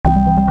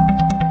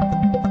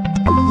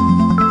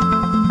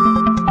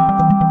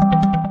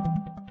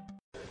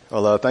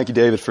Well, thank you,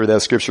 David, for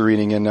that scripture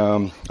reading. And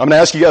I'm going to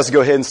ask you guys to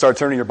go ahead and start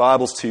turning your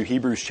Bibles to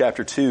Hebrews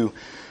chapter 2,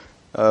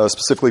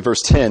 specifically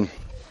verse 10.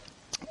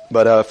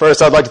 But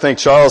first, I'd like to thank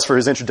Charles for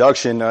his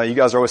introduction. You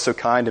guys are always so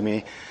kind to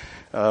me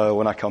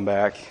when I come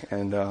back.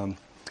 And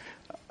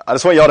I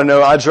just want y'all to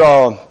know I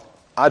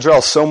draw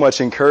so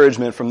much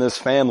encouragement from this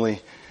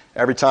family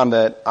every time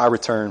that I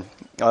return.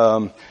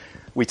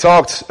 We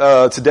talked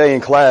today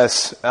in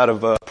class out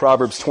of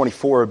Proverbs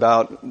 24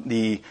 about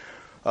the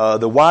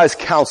wise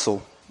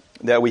counsel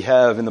that we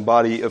have in the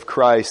body of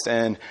Christ.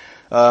 And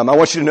I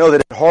want you to know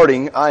that at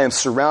Harding, I am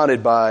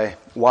surrounded by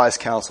wise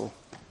counsel.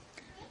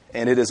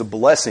 And it is a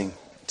blessing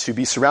to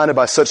be surrounded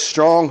by such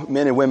strong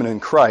men and women in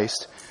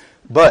Christ.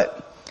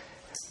 But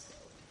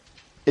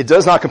it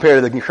does not compare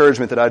to the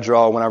encouragement that I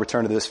draw when I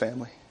return to this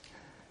family.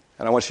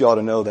 And I want you all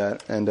to know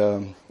that. And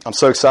I'm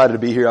so excited to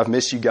be here. I've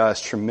missed you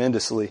guys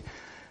tremendously.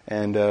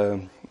 And,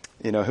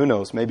 who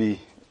knows? Maybe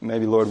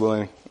Lord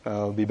willing,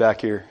 I'll be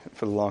back here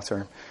for the long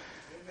term.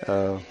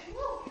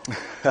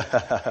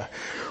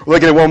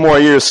 Looking at one more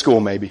year of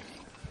school, maybe.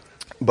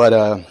 But,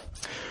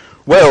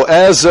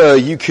 as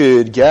you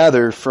could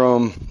gather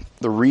from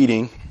the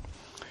reading,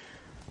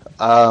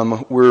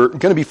 we're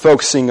going to be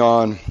focusing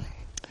on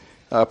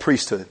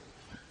priesthood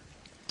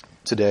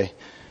today.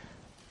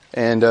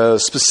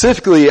 And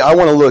specifically, I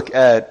want to look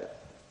at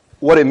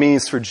what it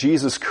means for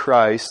Jesus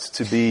Christ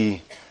to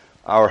be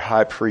our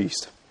high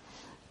priest.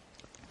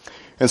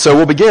 And so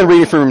we'll begin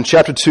reading from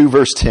chapter 2,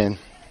 verse 10.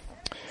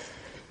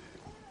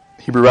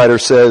 Hebrew writer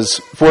says,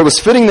 "For it was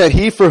fitting that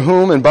he for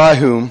whom and by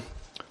whom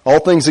all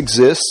things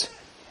exist,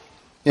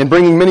 in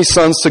bringing many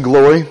sons to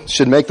glory,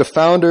 should make the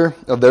founder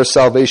of their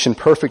salvation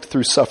perfect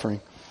through suffering.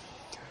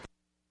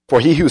 For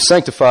he who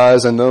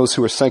sanctifies and those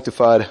who are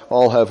sanctified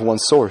all have one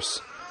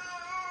source.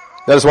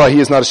 That is why he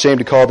is not ashamed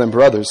to call them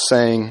brothers,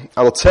 saying,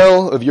 I will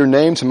tell of your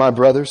name to my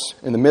brothers.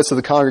 In the midst of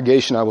the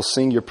congregation I will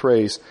sing your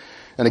praise.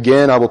 And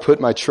again I will put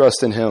my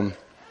trust in him.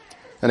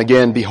 And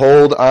again,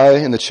 behold, I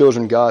and the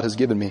children God has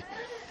given me.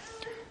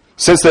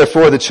 Since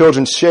therefore the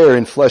children share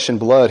in flesh and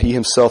blood, he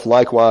himself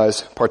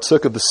likewise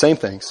partook of the same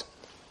things,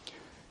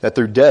 that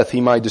through death he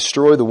might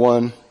destroy the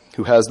one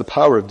who has the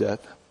power of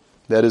death,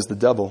 that is the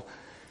devil,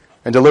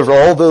 and deliver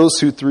all those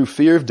who through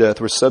fear of death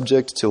were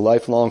subject to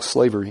lifelong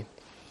slavery.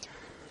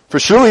 For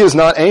surely it is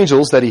not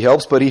angels that he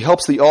helps, but he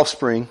helps the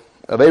offspring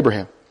of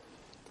Abraham.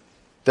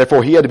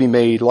 Therefore he had to be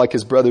made like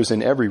his brothers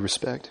in every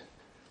respect,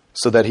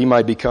 so that he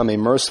might become a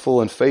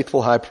merciful and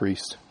faithful high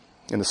priest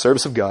in the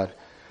service of God,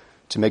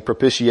 to make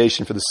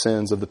propitiation for the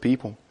sins of the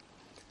people.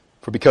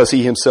 For because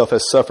he himself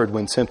has suffered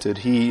when tempted,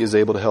 he is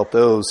able to help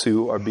those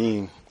who are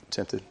being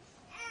tempted."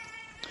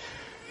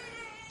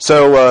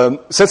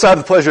 So, since I have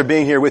the pleasure of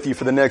being here with you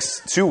for the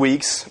next 2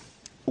 weeks,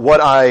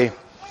 what I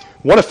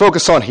want to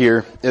focus on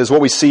here is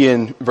what we see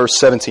in verse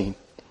 17.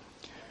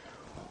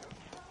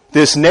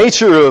 This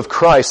nature of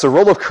Christ, the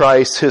role of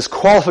Christ, his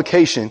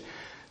qualification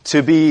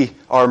to be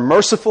our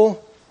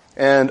merciful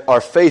and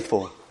our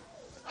faithful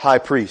high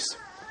priest.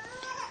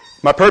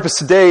 My purpose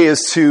today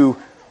is to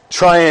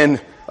try and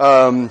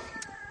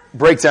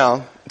break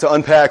down, to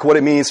unpack what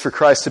it means for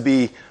Christ to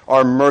be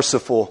our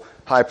merciful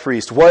high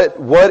priest.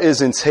 What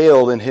is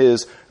entailed in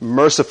his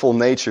merciful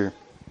nature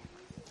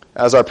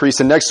as our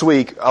priest. And next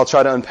week, I'll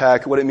try to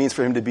unpack what it means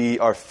for him to be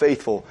our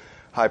faithful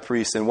high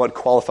priest and what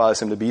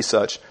qualifies him to be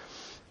such.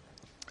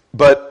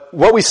 But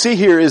what we see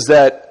here is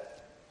that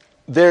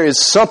there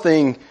is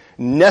something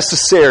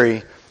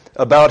necessary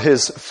about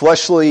his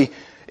fleshly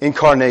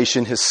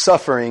incarnation, his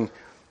suffering,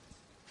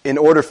 in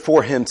order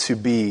for him to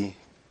be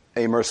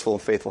a merciful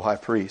and faithful high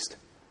priest.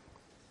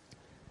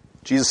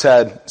 Jesus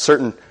had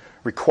certain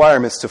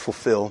requirements to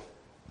fulfill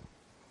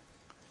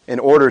in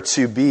order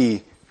to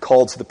be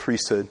called to the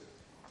priesthood.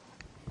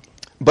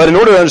 But in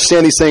order to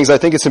understand these things, I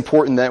think it's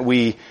important that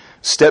we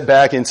step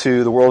back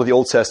into the world of the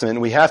Old Testament,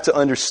 and we have to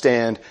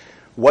understand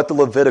what the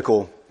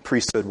Levitical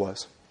priesthood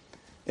was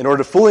in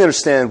order to fully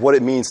understand what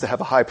it means to have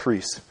a high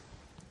priest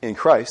in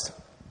Christ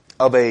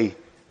of a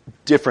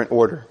different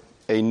order,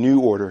 a new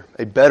order,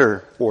 a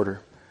better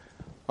order,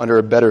 under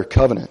a better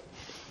covenant.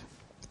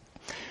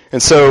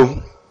 And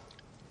so,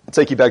 I'll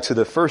take you back to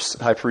the first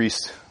high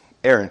priest,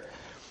 Aaron.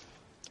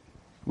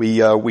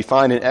 We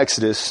find in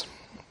Exodus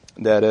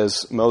that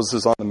as Moses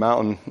is on the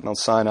mountain, Mount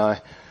Sinai,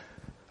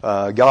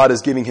 God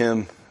is giving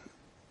him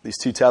these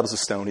 2 tablets of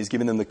stone. He's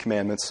giving them the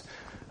commandments,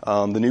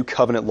 the new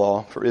covenant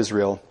law for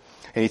Israel.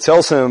 And he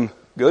tells him,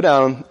 go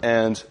down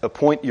and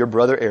appoint your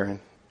brother Aaron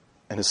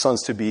and his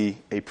sons to be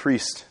a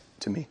priest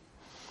to me.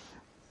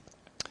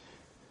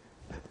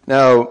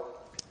 Now,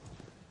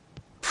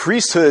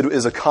 priesthood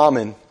is a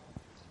common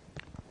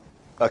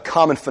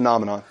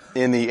phenomenon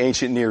in the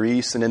ancient Near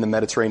East and in the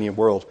Mediterranean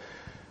world.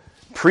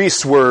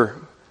 Priests were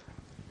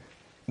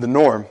the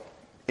norm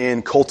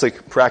in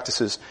cultic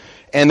practices,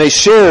 and they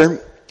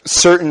share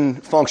certain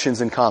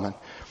functions in common.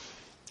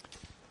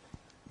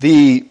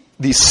 The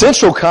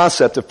central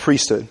concept of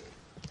priesthood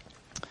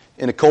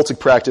in a cultic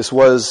practice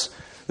was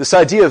this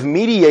idea of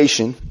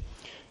mediation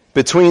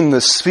between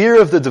the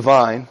sphere of the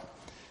divine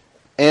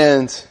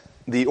and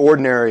the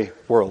ordinary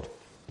world.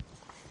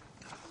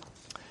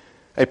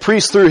 A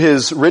priest, through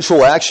his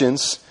ritual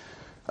actions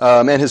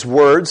and his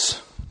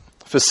words,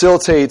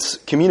 facilitates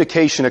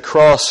communication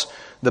across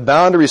the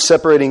boundaries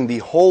separating the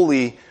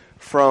holy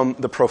from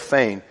the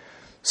profane.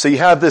 So you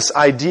have this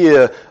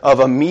idea of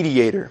a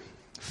mediator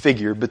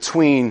figure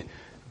between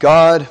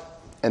God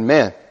and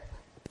man.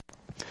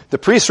 The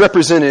priests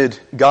represented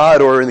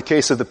God, or in the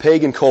case of the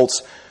pagan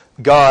cults,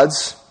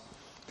 gods,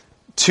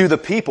 to the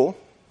people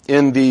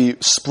in the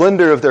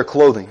splendor of their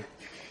clothing,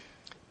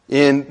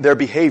 in their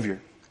behavior,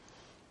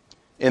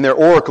 in their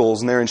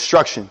oracles and their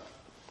instruction.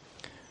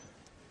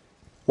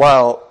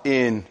 While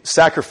in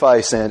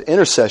sacrifice and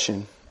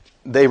intercession,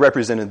 they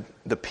represented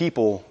the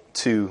people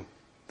to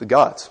the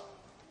gods.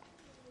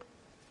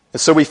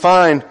 And so we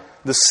find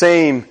the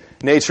same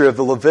nature of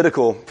the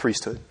Levitical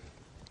priesthood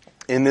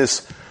in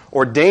this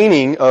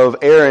ordaining of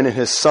Aaron and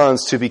his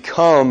sons to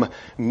become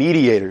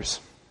mediators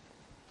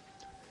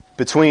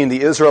between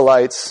the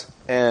Israelites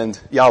and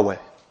Yahweh.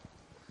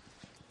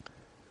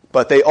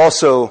 But they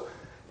also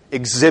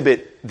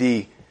exhibit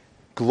the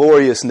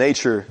glorious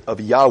nature of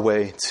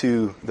Yahweh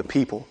to the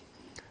people.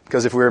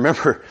 Because if we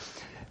remember,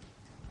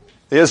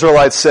 the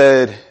Israelites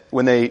said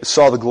when they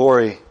saw the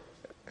glory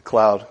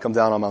cloud come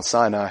down on Mount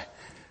Sinai,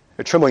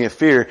 they're trembling in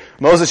fear.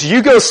 Moses,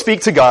 you go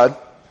speak to God.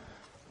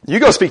 You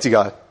go speak to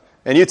God.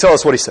 And you tell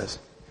us what he says.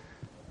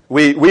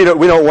 We don't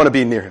want to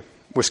be near him.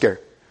 We're scared.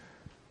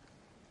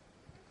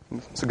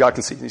 So God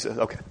can see. He says,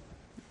 okay.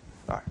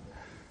 All right.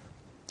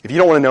 If you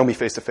don't want to know me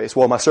face to face,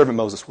 well, my servant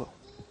Moses will.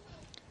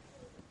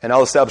 And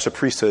I'll establish a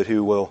priesthood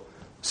who will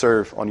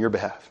serve on your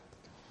behalf.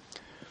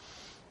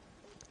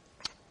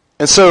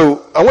 And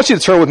so I want you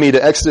to turn with me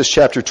to Exodus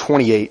chapter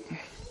 28.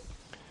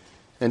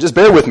 And just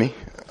bear with me.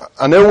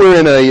 I know we're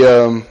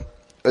in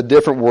a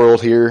different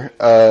world here.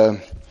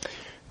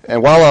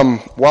 And while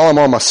I'm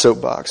on my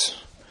soapbox,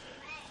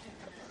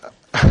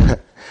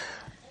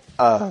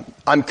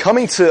 I'm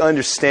coming to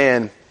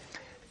understand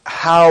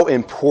how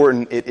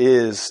important it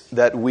is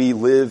that we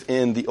live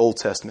in the Old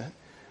Testament.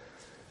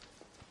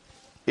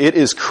 It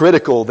is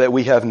critical that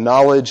we have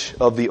knowledge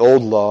of the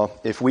old law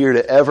if we are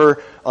to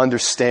ever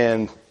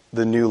understand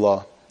the new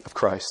law of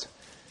Christ.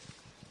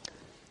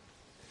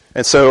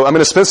 And so I'm going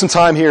to spend some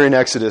time here in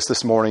Exodus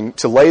this morning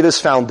to lay this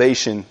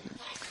foundation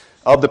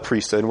of the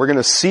priesthood. And we're going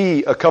to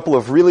see a couple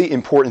of really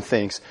important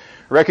things,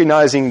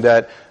 recognizing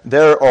that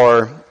there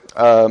are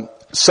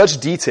such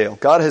detail.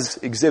 God has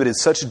exhibited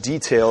such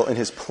detail in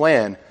his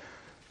plan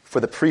for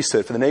the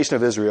priesthood, for the nation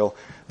of Israel,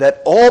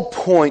 that all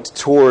point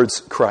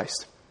towards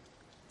Christ.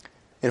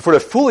 And for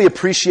to fully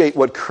appreciate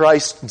what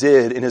Christ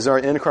did in his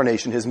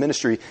incarnation, his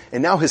ministry,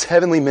 and now his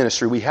heavenly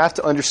ministry, we have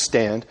to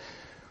understand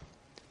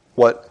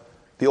what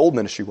the old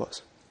ministry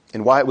was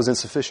and why it was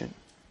insufficient.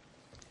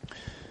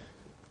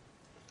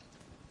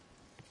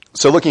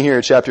 So looking here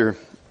at chapter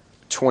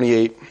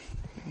 28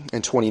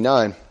 and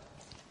 29,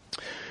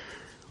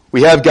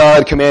 we have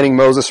God commanding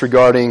Moses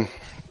regarding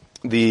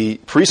the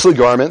priestly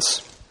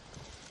garments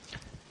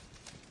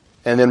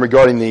and then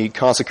regarding the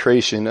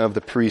consecration of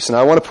the priests. And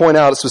I want to point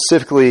out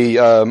specifically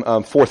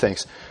four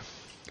things.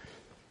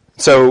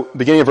 So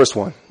beginning of verse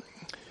 1.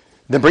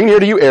 Then bring near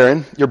to you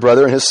Aaron, your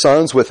brother, and his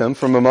sons with him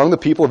from among the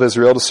people of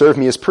Israel to serve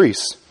me as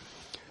priests.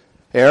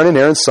 Aaron and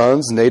Aaron's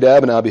sons,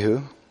 Nadab and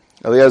Abihu,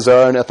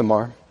 Eleazar and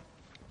Ithamar.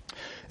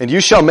 And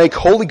you shall make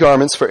holy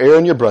garments for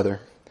Aaron your brother,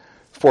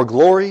 for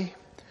glory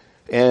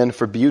and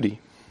for beauty.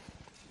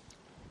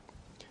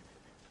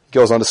 He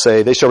goes on to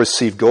say, they shall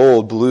receive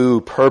gold, blue,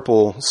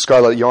 purple,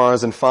 scarlet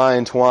yarns, and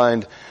fine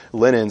twined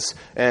linens.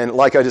 And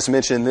like I just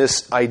mentioned,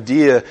 this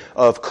idea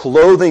of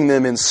clothing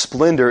them in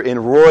splendor, in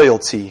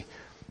royalty,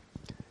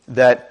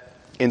 that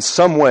in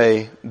some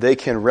way they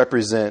can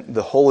represent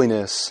the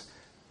holiness,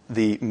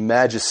 the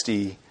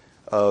majesty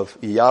of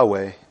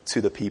Yahweh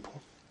to the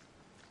people.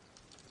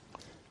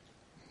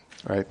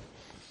 Right?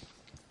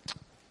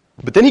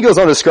 But then he goes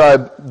on to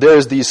describe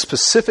there's these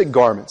specific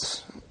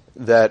garments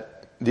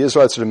that the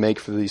Israelites are to make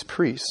for these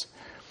priests.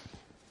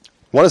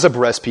 One is a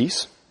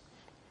breastpiece,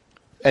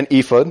 an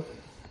ephod,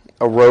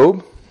 a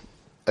robe,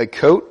 a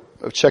coat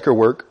of checker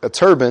work, a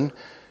turban,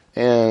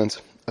 and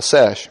a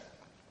sash.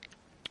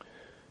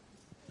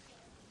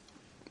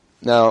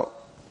 Now,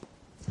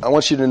 I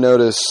want you to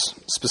notice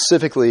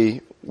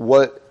specifically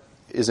what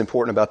is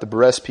important about the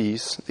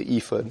breastpiece, the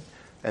ephod,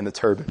 and the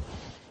turban.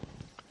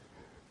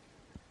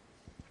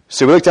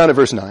 So we look down at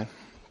verse 9.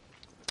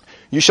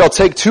 You shall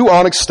take 2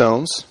 onyx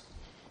stones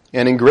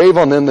and engrave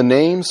on them the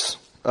names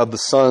of the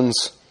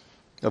sons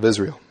of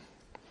Israel.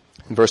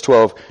 In verse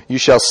 12, you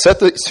shall set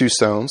the 2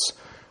 stones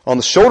on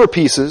the shoulder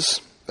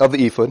pieces of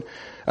the ephod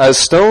as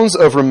stones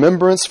of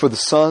remembrance for the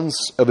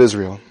sons of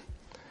Israel.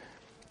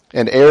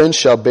 And Aaron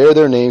shall bear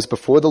their names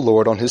before the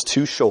Lord on his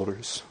 2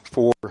 shoulders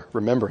for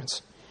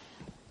remembrance.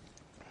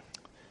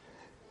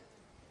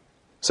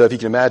 So if you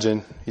can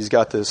imagine, he's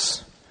got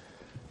this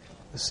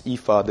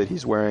ephod that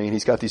he's wearing, and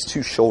he's got these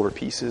 2 shoulder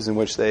pieces in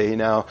which they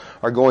now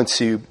are going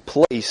to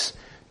place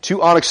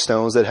 2 onyx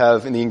stones that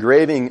have in the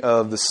engraving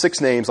of the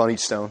 6 names on each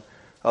stone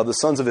of the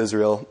sons of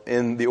Israel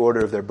in the order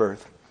of their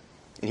birth.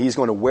 And he's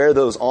going to wear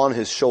those on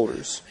his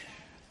shoulders.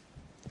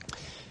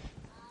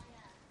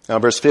 Now,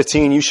 verse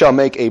 15, you shall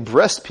make a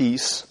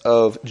breastpiece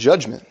of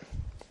judgment.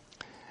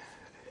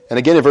 And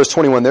again in verse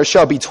 21, there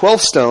shall be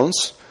 12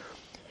 stones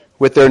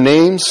with their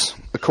names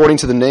according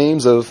to the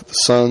names of the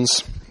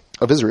sons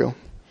of Israel.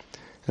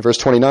 In verse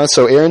 29,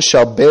 so Aaron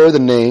shall bear the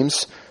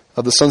names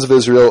of the sons of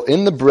Israel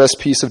in the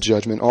breastpiece of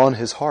judgment on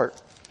his heart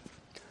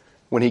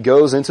when he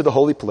goes into the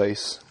holy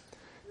place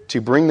to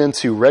bring them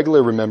to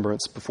regular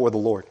remembrance before the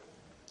Lord.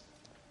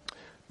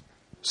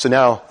 So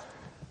now,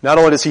 not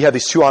only does he have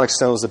these two onyx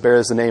stones that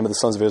bears the name of the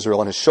sons of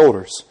Israel on his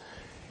shoulders,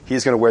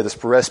 he's going to wear this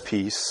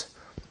breastpiece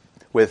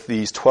with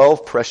these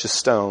 12 precious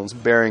stones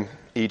bearing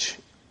each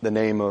the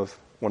name of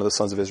one of the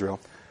sons of Israel,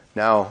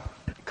 now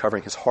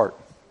covering his heart.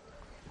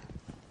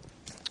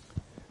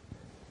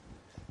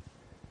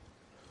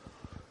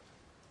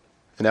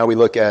 And now we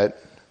look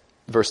at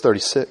verse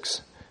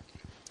 36.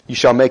 You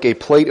shall make a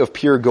plate of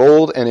pure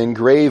gold and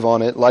engrave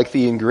on it like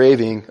the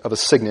engraving of a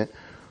signet,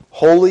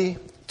 holy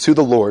to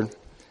the Lord,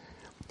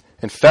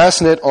 and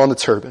fasten it on the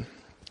turban.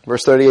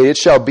 Verse 38, it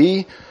shall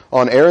be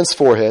on Aaron's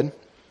forehead,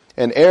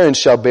 and Aaron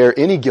shall bear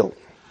any guilt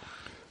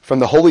from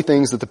the holy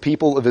things that the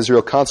people of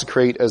Israel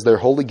consecrate as their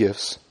holy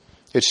gifts.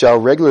 It shall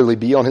regularly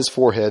be on his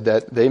forehead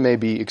that they may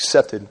be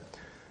accepted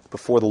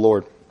before the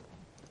Lord.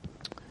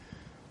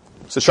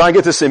 So try and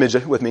get this image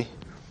with me.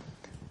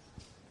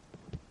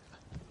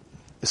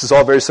 This is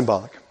all very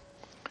symbolic.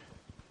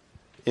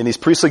 In these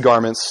priestly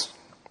garments,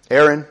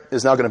 Aaron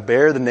is now going to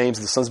bear the names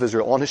of the sons of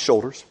Israel on his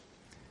shoulders.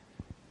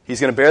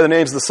 He's going to bear the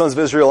names of the sons of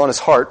Israel on his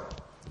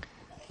heart.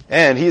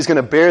 And he's going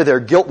to bear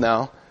their guilt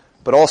now,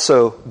 but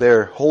also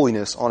their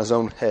holiness on his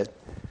own head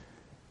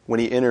when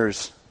he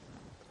enters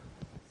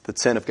the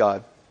tent of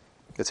God,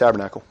 the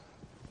tabernacle.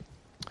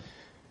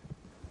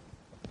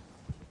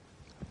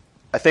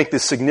 I think the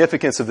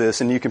significance of this,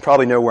 and you can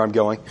probably know where I'm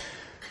going,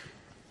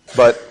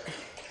 but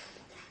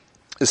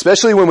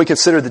especially when we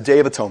consider the Day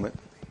of Atonement,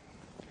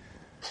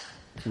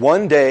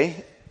 one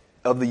day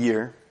of the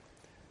year,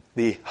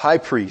 the high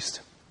priest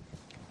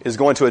is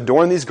going to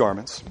adorn these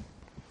garments,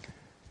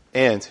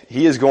 and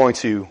he is going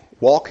to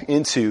walk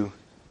into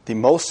the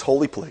most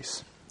holy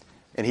place,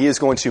 and he is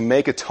going to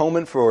make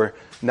atonement for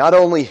not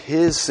only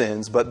his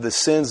sins, but the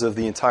sins of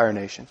the entire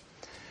nation.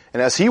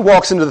 And as he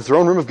walks into the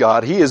throne room of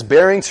God, he is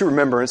bearing to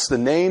remembrance the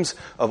names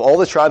of all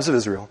the tribes of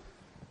Israel.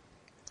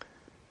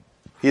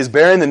 He is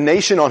bearing the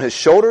nation on his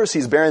shoulders,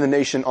 he's bearing the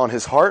nation on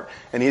his heart,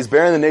 and he's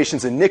bearing the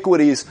nation's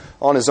iniquities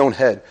on his own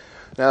head.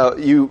 Now,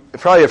 you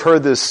probably have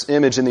heard this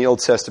image in the Old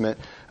Testament,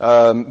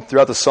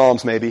 throughout the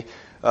Psalms maybe.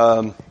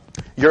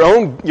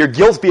 Your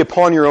guilt be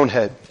upon your own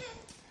head,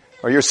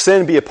 or your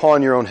sin be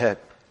upon your own head.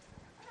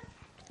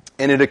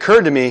 And it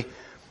occurred to me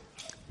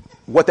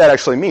what that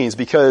actually means,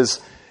 because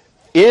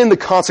in the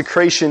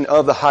consecration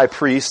of the high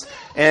priest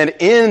and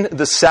in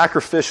the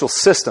sacrificial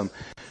system,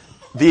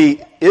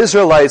 the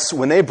Israelites,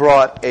 when they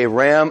brought a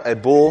ram, a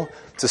bull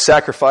to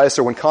sacrifice,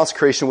 or when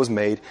consecration was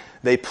made,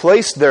 they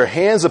placed their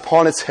hands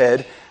upon its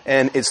head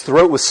and its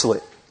throat was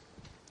slit.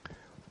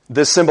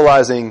 This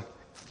symbolizing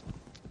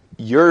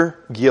your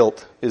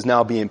guilt is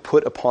now being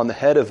put upon the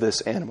head of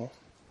this animal,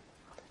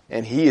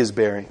 and he is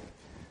bearing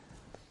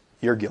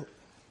your guilt.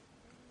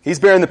 He's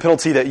bearing the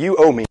penalty that you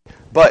owe me,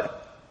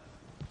 but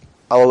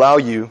I'll allow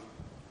you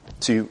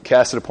to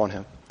cast it upon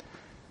him.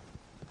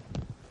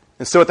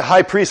 And so at the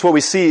high priest, what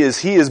we see is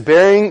he is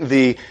bearing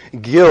the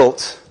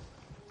guilt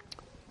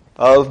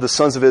of the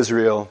sons of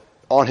Israel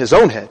on his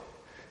own head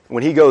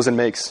when he goes and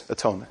makes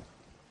atonement.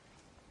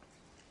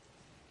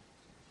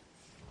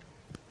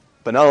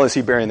 But not only is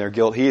he bearing their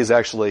guilt, he is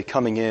actually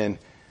coming in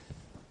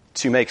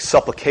to make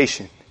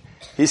supplication.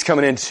 He's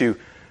coming in to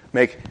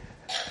make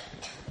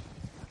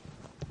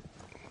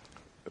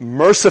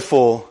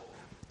merciful,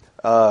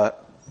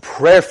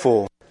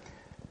 prayerful,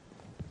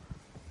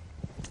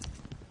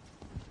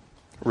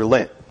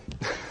 relent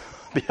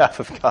on behalf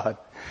of God.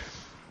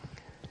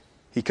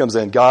 He comes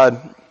in,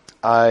 God,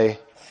 I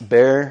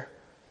bear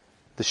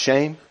the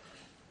shame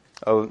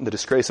of the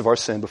disgrace of our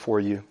sin before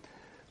you,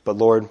 but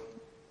Lord,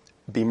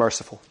 be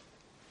merciful.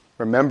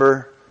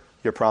 Remember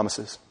your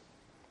promises.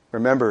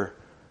 Remember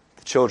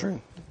the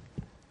children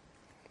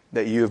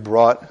that you have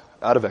brought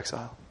out of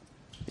exile,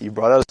 that you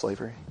brought out of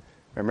slavery.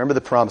 Remember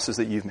the promises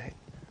that you've made.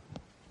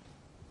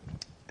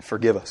 And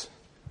forgive us.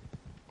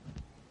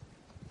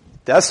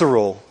 That's the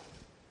role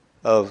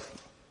of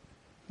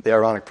the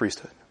Aaronic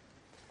priesthood.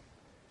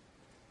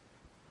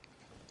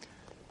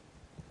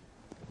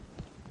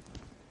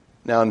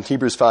 Now in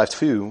Hebrews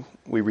 5:2,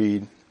 we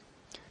read,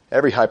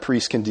 every high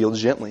priest can deal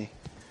gently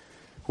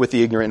with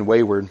the ignorant and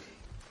wayward,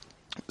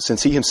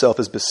 since he himself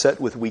is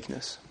beset with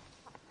weakness.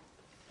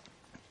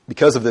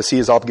 Because of this, he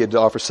is obligated to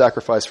offer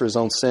sacrifice for his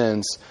own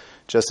sins,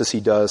 just as he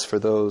does for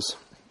those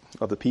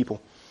of the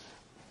people.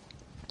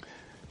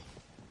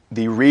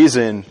 The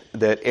reason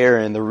that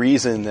Aaron, the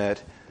reason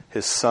that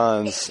his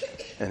sons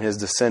and his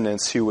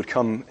descendants who would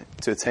come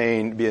to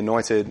be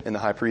anointed in the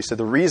high priesthood,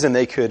 the reason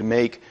they could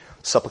make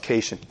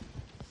supplication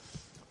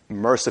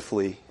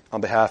mercifully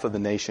on behalf of the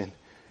nation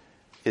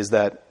is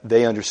that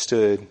they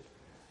understood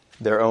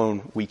their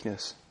own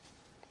weakness.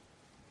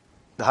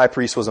 The high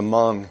priest was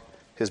among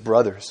his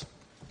brothers.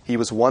 He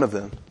was one of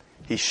them.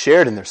 He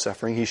shared in their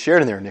suffering. He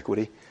shared in their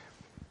iniquity.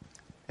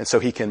 And so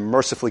he can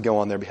mercifully go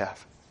on their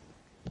behalf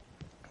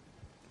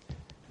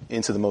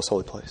into the most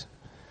holy place.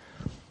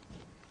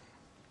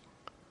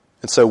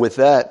 And so with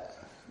that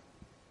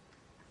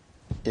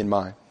in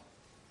mind,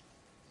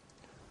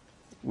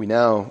 we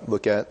now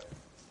look at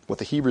what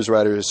the Hebrews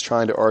writer is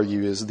trying to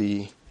argue is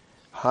the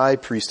high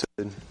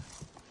priesthood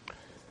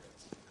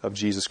of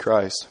Jesus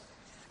Christ.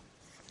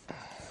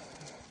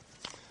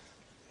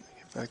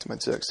 Get back to my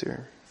text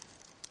here.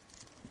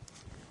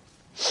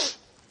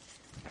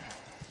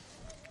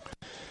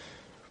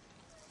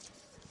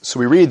 So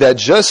we read that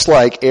just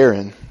like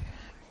Aaron,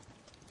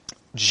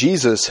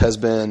 Jesus has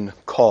been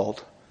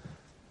called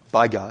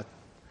by God.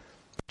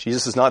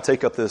 Jesus does not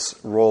take up this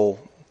role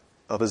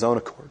of his own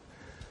accord,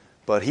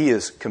 but he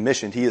is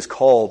commissioned, he is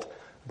called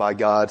by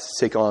God to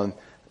take on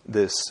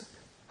this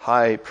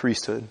high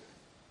priesthood.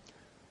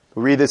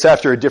 We read this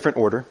after a different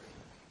order.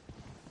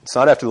 It's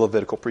not after the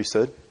Levitical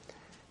priesthood.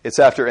 It's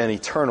after an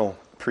eternal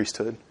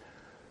priesthood,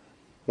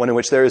 one in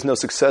which there is no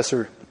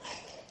successor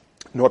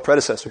nor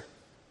predecessor.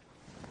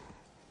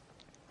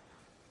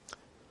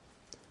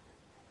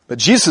 But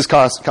Jesus'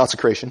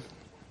 consecration,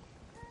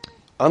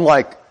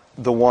 unlike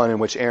the one in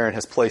which Aaron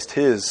has placed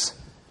his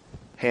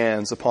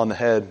hands upon the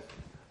head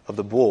of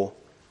the bull,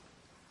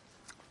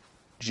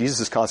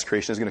 Jesus'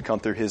 consecration is going to come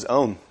through his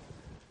own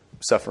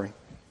suffering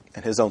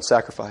and his own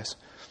sacrifice.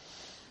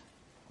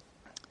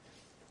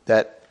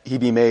 That he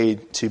be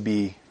made to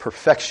be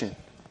perfection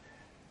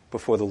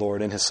before the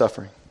Lord in his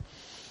suffering.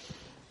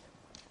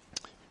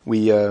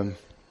 We read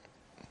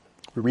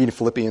in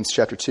Philippians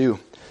chapter 2.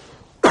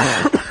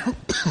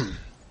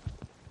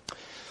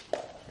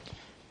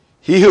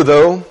 He who,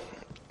 though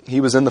he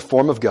was in the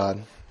form of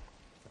God,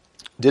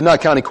 did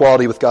not count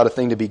equality with God a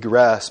thing to be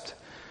grasped,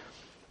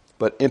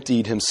 but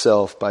emptied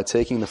himself by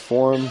taking the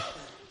form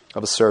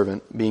of a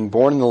servant, being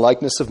born in the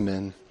likeness of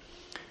men,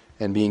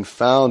 and being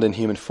found in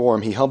human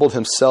form, he humbled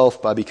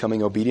himself by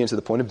becoming obedient to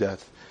the point of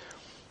death,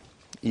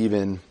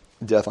 even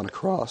death on a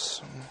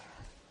cross.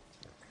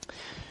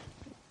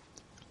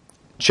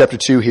 Chapter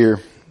 2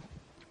 here,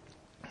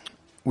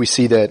 we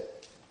see that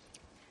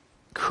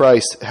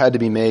Christ had to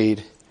be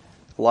made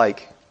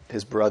like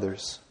his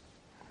brothers.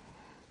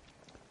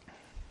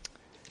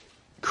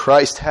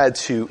 Christ had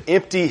to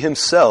empty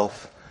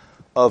himself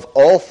of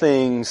all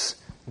things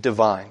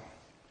divine.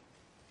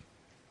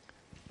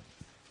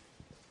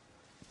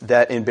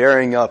 That in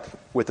bearing up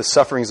with the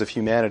sufferings of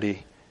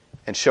humanity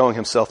and showing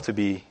himself to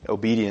be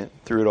obedient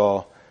through it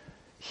all,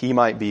 he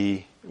might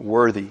be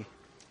worthy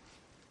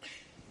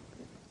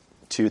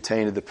to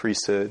attain to the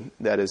priesthood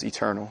that is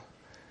eternal.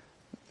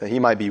 That he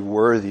might be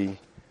worthy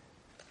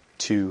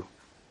to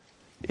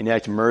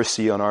enact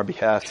mercy on our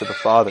behalf to the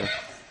Father.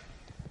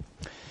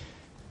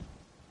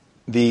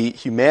 The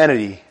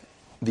humanity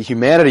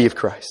of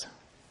Christ,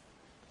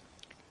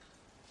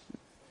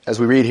 as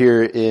we read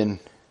here in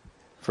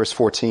verse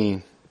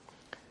 14,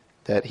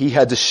 that he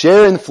had to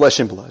share in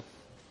flesh and blood.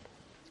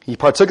 He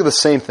partook of the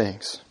same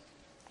things.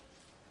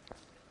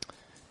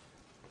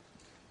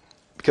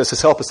 Because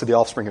his help is to the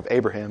offspring of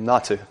Abraham,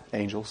 not to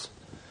angels.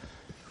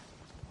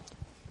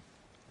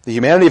 The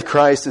humanity of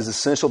Christ is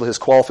essential to his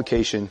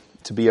qualification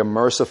to be a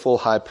merciful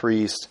high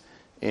priest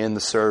in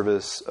the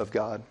service of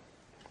God.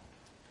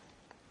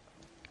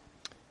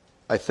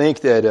 I think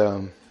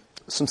that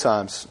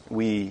sometimes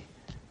we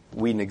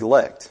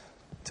neglect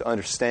to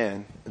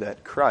understand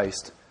that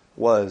Christ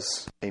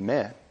was a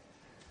man.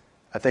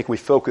 I think we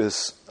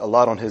focus a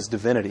lot on his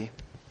divinity.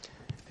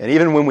 And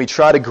even when we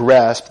try to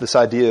grasp this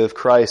idea of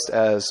Christ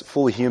as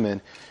fully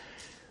human,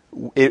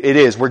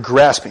 we're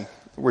grasping.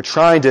 We're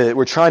trying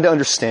to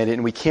understand it,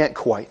 and we can't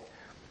quite.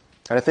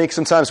 And I think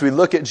sometimes we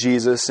look at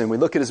Jesus and we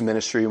look at his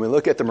ministry and we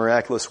look at the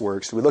miraculous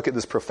works. We look at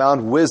this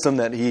profound wisdom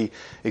that he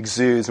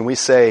exudes and we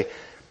say,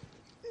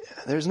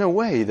 there's no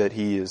way that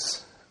he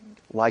is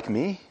like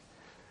me.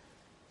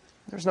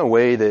 There's no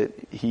way that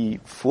he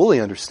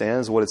fully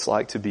understands what it's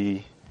like to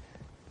be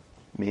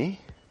me.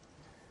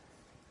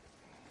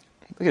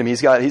 Look at him.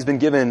 He's been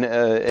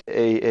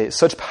given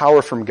such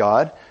power from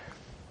God.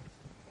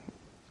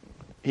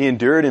 He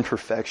endured in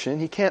perfection.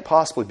 He can't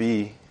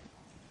possibly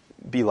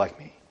be like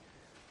me.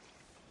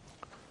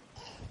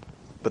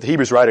 But the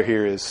Hebrews writer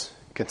here is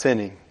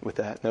contending with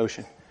that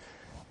notion.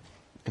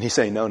 And he's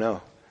saying,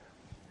 no.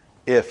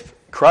 If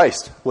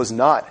Christ was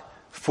not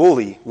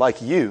fully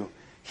like you,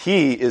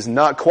 he is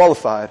not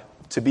qualified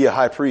to be a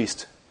high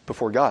priest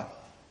before God.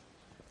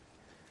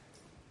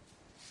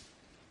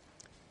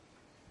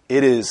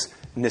 It is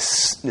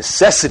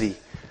necessity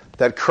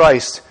that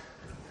Christ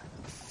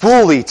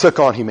fully took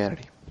on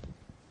humanity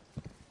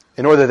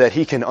in order that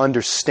he can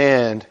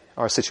understand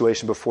our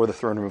situation before the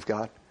throne room of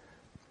God.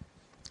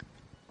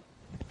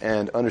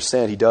 And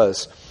understand he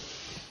does.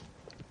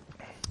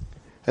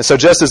 And so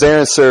just as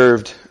Aaron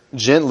served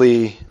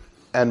gently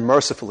and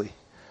mercifully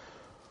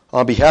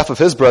on behalf of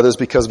his brothers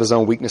because of his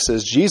own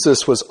weaknesses,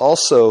 Jesus was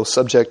also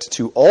subject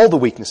to all the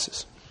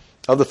weaknesses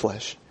of the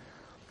flesh,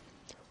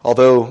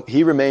 although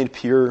he remained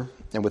pure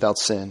and without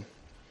sin.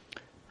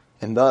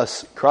 And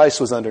thus, Christ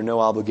was under no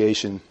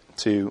obligation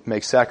to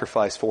make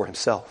sacrifice for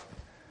himself.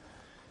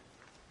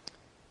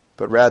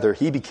 But rather,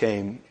 he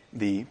became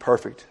the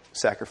perfect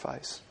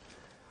sacrifice,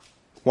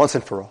 once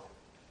and for all.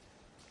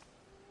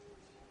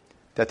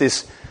 That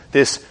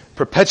this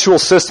perpetual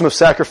system of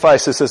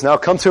sacrifices has now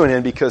come to an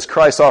end because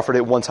Christ offered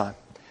it one time,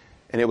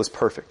 and it was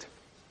perfect.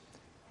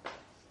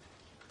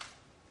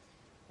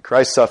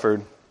 Christ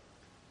suffered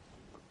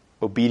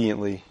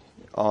obediently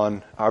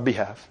on our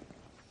behalf.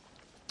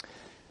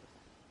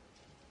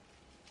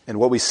 And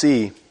what we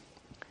see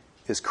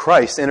is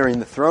Christ entering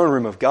the throne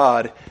room of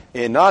God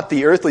in not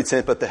the earthly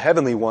tent, but the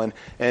heavenly one,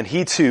 and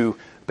he too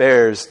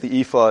bears the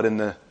ephod and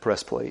the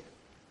breastplate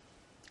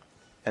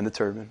and the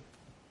turban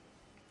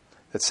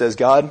that says,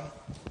 God,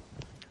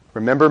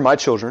 remember my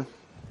children,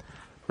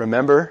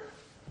 remember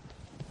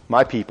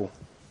my people,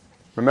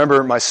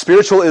 remember my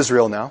spiritual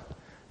Israel now,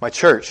 my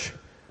church,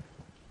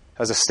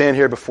 as I stand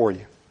here before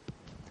you.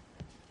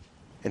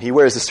 And he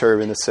wears this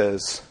turban that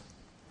says,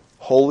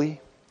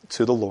 Holy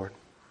to the Lord.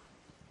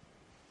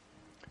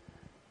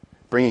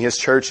 Bringing his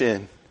church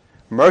in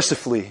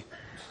mercifully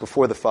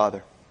before the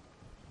Father.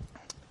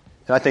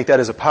 And I think that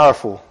is a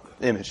powerful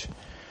image.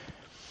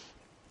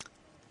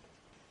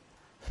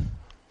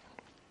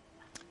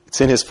 It's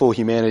in his full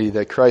humanity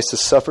that Christ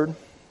has suffered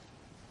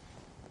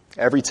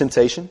every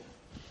temptation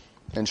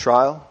and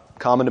trial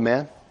common to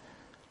man.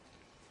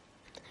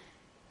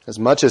 As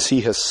much as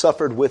he has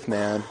suffered with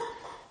man,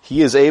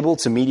 he is able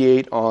to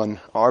mediate on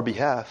our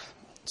behalf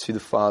to the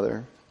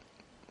Father,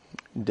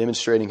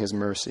 demonstrating his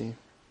mercy.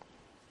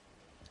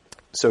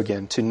 So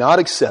again, to not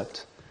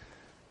accept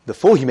the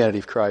full humanity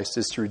of Christ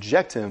is to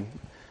reject him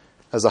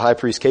as the high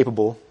priest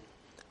capable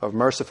of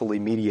mercifully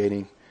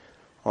mediating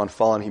on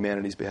fallen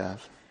humanity's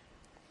behalf.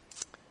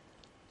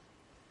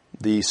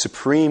 The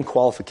supreme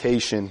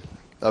qualification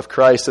of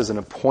Christ as an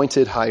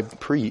appointed high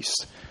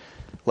priest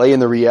lay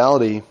in the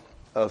reality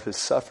of his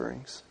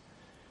sufferings,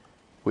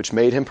 which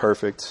made him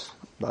perfect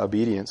by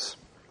obedience.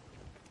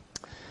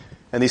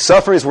 And these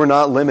sufferings were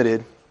not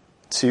limited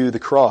to the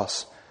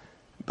cross,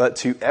 but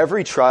to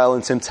every trial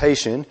and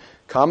temptation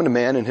common to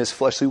man in his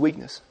fleshly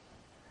weakness.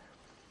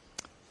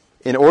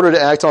 In order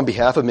to act on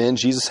behalf of men,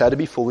 Jesus had to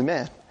be fully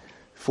man,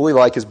 fully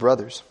like his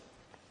brothers.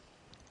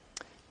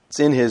 It's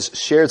in his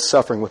shared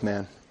suffering with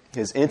man,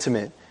 his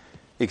intimate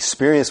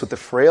experience with the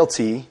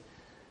frailty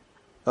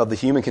of the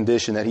human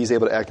condition, that he's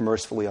able to act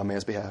mercifully on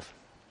man's behalf.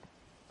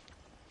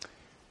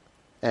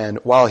 And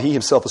while he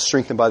himself was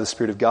strengthened by the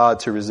Spirit of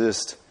God to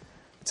resist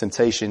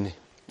temptation,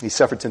 he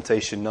suffered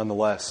temptation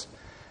nonetheless.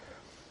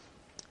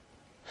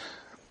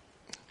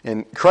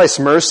 And Christ's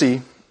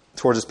mercy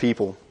towards his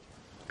people,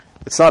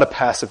 it's not a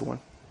passive one.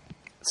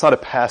 It's not a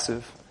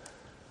passive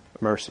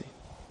mercy.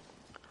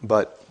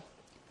 But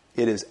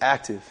it is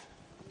active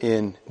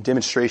in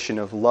demonstration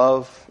of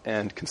love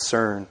and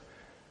concern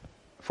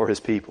for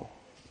his people,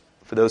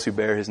 for those who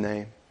bear his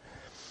name.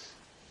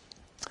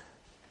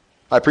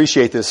 I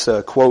appreciate this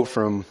quote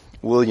from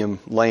William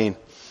Lane.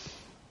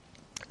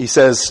 He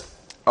says,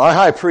 our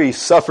high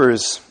priest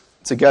suffers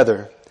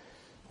together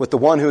with the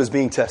one who is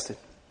being tested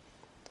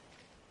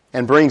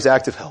and brings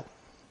active help.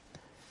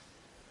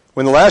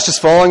 When the lash is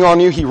falling on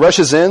you, he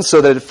rushes in so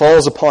that it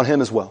falls upon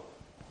him as well.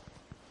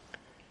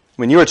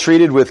 When you are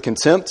treated with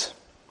contempt,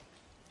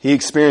 he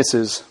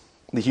experiences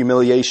the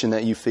humiliation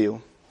that you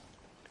feel.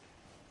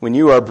 When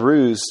you are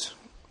bruised,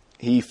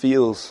 he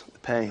feels the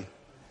pain.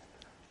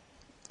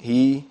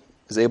 He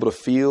is able to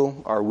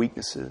feel our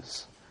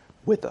weaknesses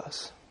with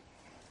us.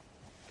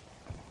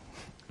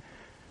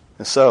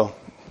 And so,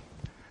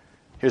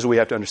 here's what we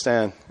have to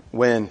understand.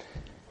 When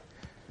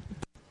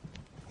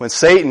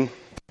Satan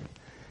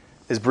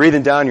is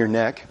breathing down your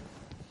neck,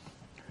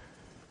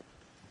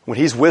 when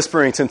he's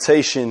whispering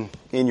temptation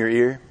in your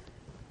ear,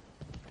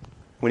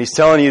 when he's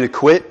telling you to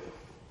quit,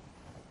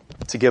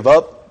 to give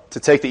up, to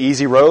take the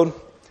easy road,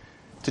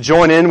 to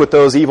join in with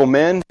those evil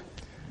men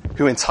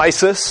who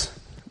entice us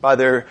by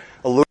their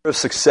allure of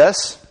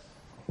success,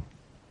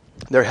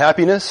 their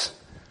happiness,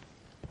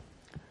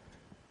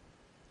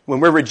 when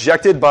we're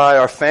rejected by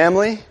our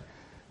family,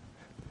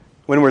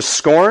 when we're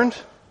scorned,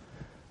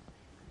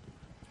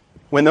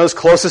 when those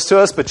closest to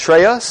us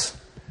betray us,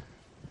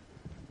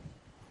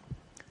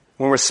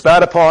 when we're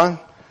spat upon,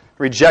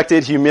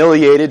 rejected,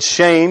 humiliated,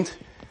 shamed,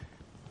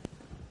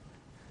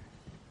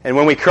 and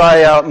when we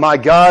cry out, my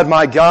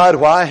God,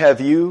 why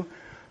have you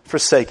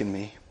forsaken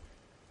me?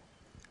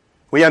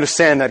 We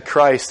understand that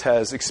Christ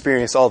has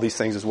experienced all these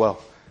things as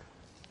well.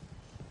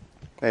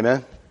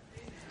 Amen?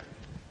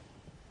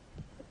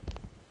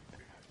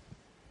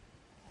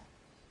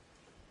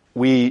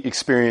 We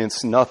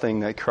experience nothing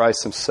that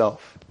Christ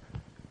himself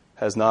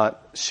has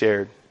not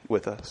shared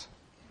with us.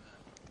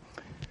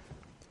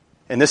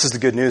 And this is the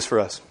good news for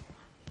us.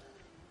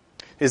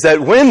 Is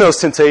that when those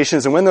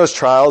temptations and when those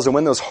trials and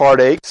when those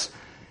heartaches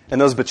and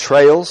those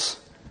betrayals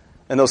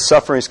and those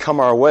sufferings come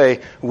our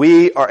way,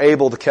 we are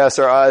able to cast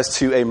our eyes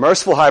to a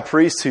merciful high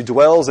priest who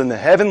dwells in the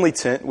heavenly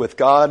tent with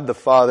God the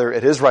Father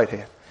at his right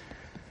hand.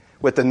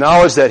 with the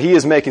knowledge that He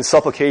is making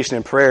supplication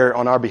and prayer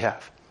on our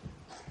behalf.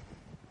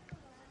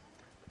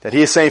 That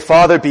He is saying,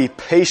 Father, be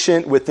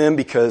patient with them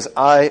because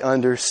I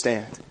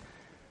understand.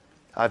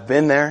 I've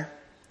been there.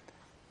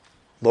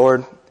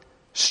 Lord,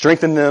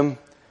 strengthen them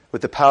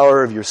with the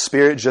power of your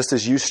Spirit, just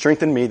as you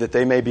strengthen me, that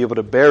they may be able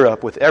to bear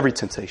up with every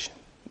temptation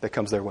that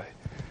comes their way.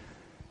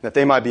 That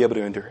they might be able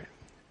to endure it,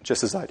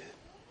 just as I did.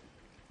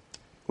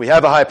 We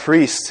have a high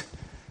priest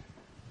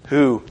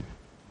who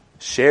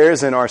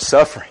shares in our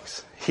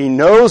sufferings. He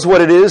knows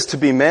what it is to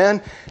be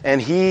man,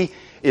 and He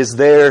is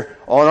there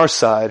on our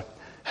side,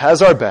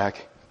 has our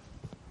back,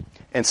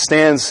 and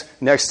stands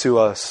next to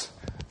us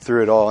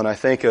through it all. And I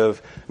think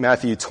of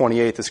Matthew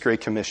 28, this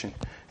great commission.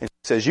 And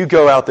it says, you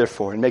go out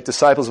therefore and make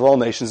disciples of all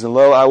nations, and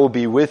lo, I will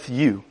be with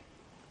you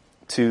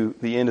to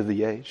the end of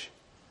the age.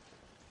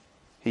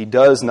 He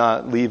does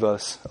not leave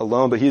us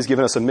alone, but He has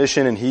given us a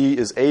mission, and He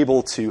is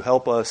able to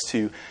help us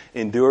to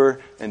endure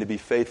and to be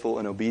faithful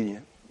and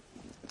obedient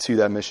to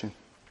that mission.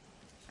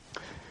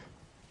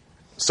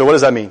 So what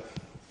does that mean?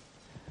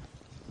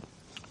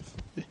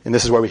 And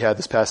this is where we had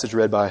this passage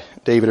read by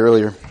David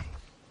earlier.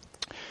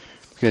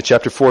 Looking at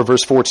chapter 4,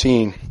 verse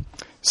 14.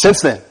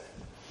 Since then,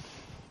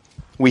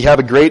 we have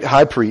a great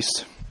high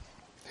priest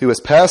who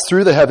has passed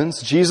through the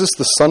heavens, Jesus,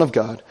 the Son of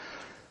God.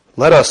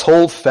 Let us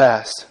hold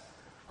fast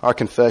our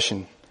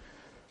confession.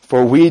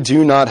 For we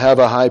do not have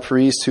a high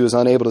priest who is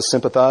unable to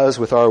sympathize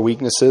with our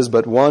weaknesses,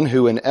 but one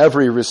who in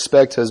every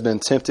respect has been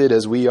tempted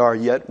as we are,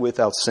 yet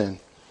without sin.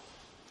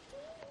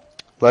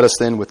 Let us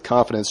then with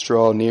confidence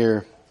draw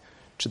near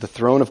to the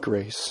throne of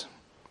grace,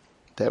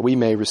 that we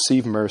may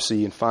receive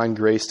mercy and find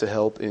grace to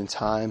help in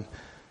time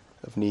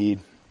of need.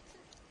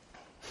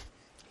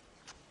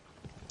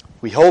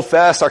 We hold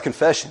fast our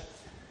confession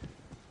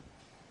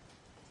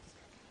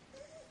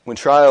when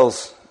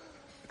trials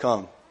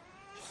come.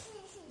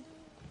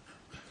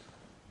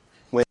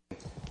 When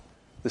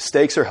the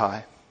stakes are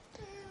high,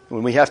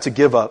 when we have to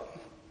give up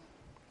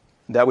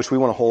that which we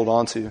want to hold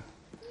on to,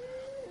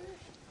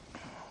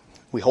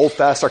 we hold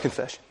fast our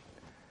confession.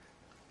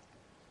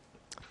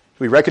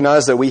 We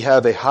recognize that we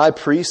have a high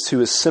priest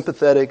who is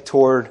sympathetic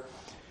toward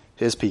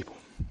his people.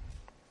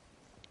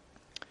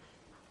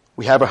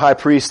 We have a high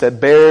priest that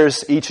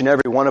bears each and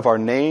every one of our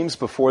names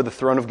before the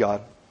throne of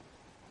God.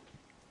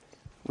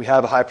 We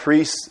have a high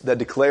priest that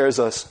declares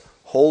us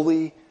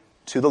holy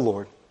to the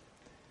Lord.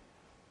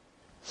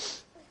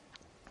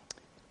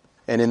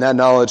 And in that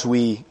knowledge,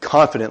 we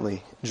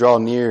confidently draw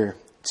near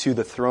to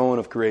the throne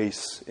of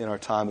grace in our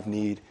time of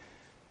need,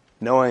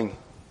 knowing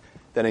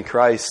that in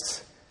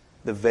Christ,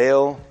 the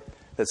veil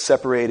that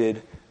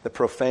separated the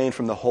profane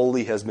from the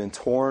holy has been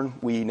torn.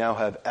 We now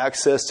have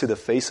access to the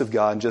face of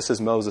God. And just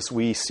as Moses,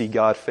 we see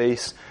God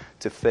face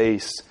to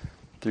face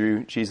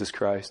through Jesus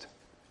Christ.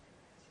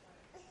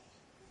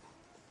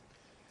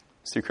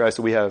 It's through Christ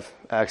that we have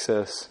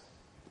access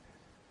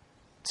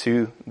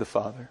to the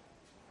Father.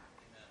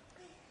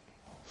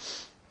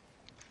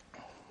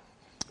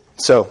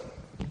 So,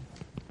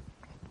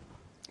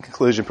 in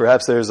conclusion,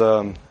 perhaps there's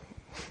one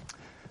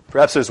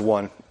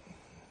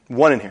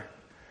in here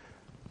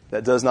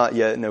that does not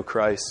yet know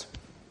Christ.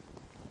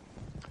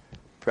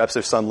 Perhaps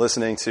there's some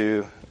listening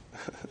to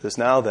this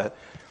now that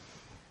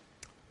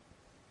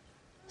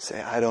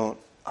say, I don't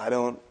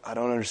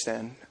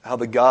understand how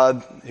the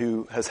God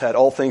who has had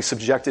all things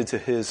subjected to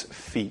His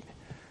feet,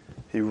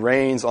 who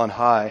reigns on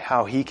high,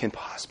 how He can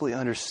possibly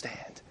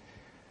understand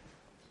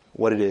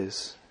what it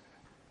is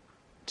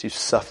to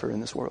suffer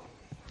in this world.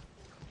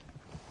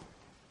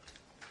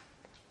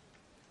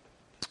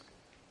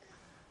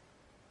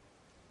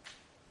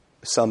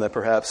 Some that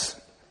perhaps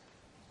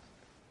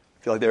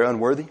feel like they're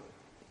unworthy.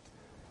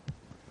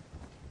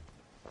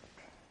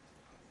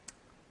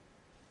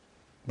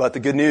 But the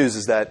good news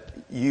is that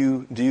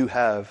you do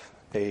have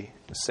a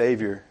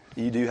Savior.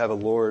 You do have a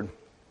Lord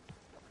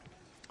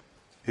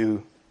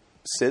who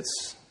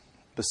sits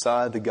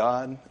beside the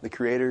God, the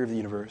Creator of the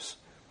universe.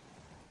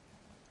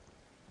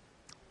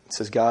 It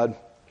says, God,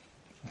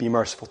 be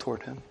merciful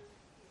toward him.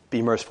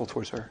 Be merciful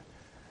towards her.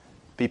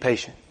 Be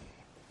patient.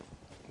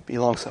 Be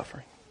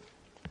long-suffering.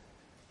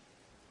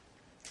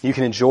 You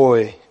can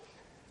enjoy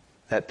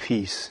that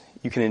peace.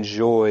 You can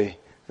enjoy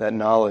that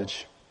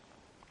knowledge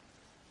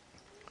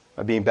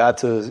by being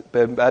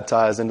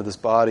baptized into this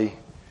body,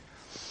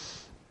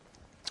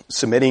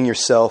 submitting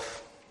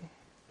yourself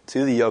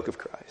to the yoke of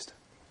Christ,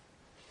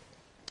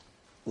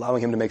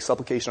 allowing Him to make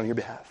supplication on your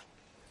behalf.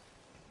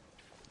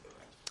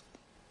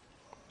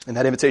 And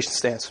that invitation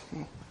stands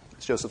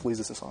as Joseph leads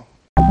us in song.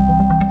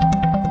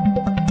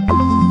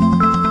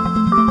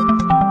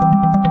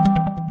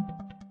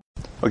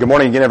 Well, good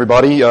morning again,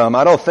 everybody.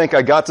 I don't think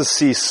I got to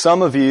see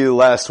some of you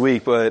last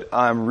week, but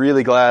I'm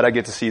really glad I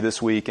get to see you this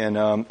week. And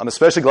I'm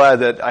especially glad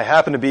that I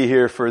happen to be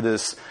here for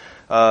this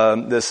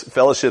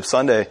Fellowship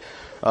Sunday.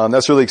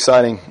 That's really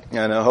exciting,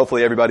 and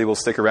hopefully everybody will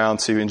stick around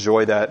to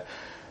enjoy that.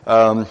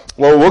 Well,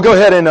 we'll go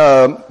ahead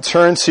and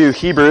turn to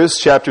Hebrews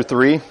chapter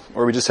 3,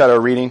 where we just had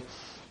our reading.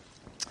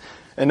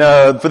 And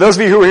for those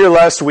of you who were here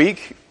last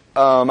week,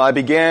 I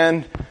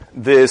began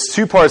this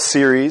two-part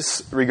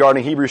series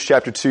regarding Hebrews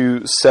chapter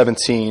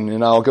 2:17,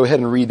 and I'll go ahead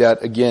and read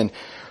that again.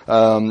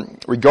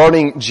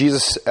 Regarding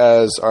Jesus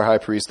as our high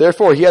priest.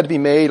 Therefore, he had to be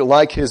made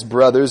like his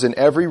brothers in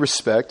every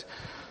respect,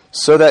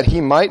 so that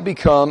he might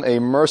become a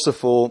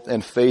merciful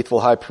and faithful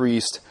high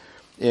priest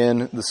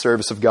in the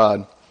service of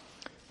God,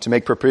 to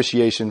make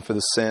propitiation for the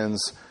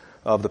sins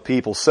of the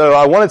people. So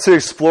I wanted to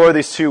explore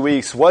these 2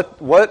 weeks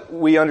what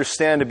we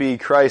understand to be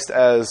Christ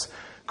as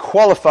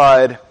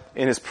qualified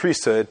in his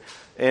priesthood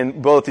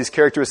in both these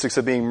characteristics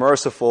of being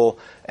merciful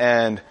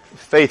and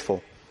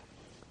faithful.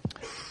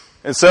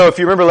 And so if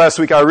you remember last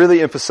week, I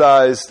really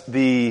emphasized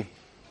the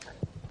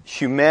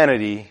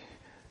humanity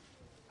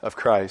of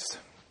Christ.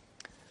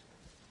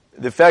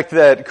 The fact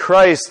that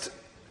Christ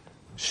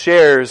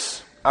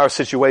shares our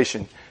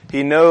situation.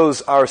 He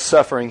knows our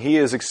suffering. He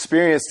has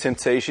experienced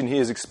temptation. He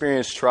has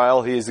experienced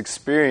trial. He has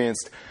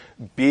experienced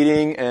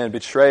beating and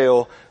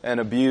betrayal and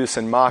abuse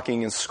and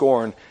mocking and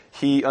scorn.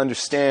 He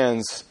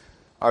understands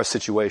our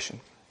situation.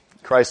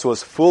 Christ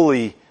was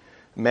fully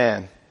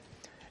man.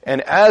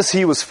 And as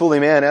he was fully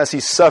man, as he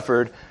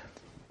suffered,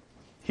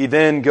 he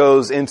then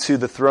goes into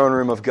the throne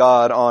room of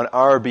God on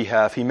our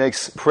behalf. He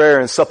makes prayer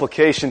and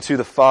supplication to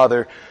the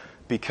Father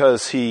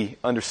because he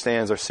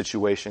understands our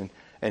situation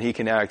and he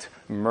can act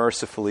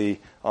mercifully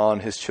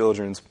on his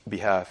children's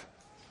behalf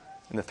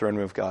in the throne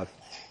room of God.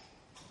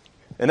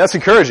 And that's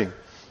encouraging.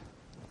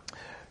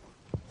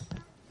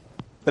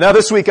 But now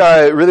this week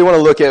I really want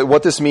to look at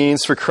what this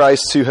means for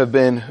Christ to have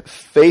been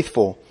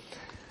faithful.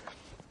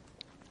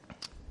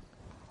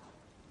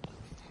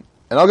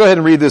 And I'll go ahead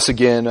and read this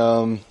again,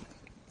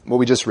 what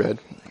we just read,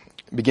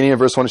 beginning of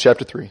verse 1 of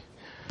chapter 3.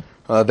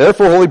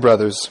 Therefore, holy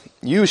brothers,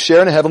 you who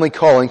share in a heavenly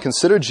calling,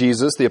 consider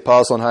Jesus, the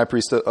apostle and high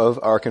priest of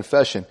our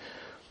confession,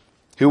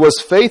 who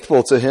was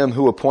faithful to him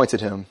who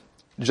appointed him,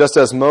 just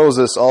as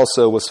Moses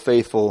also was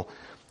faithful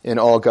in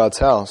all God's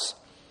house.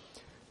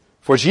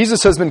 For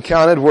Jesus has been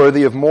counted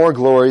worthy of more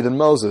glory than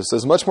Moses,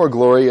 as much more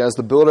glory as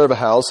the builder of a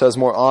house has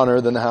more honor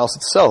than the house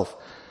itself.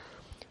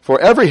 For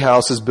every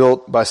house is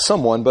built by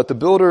someone, but the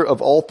builder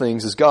of all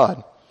things is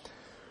God.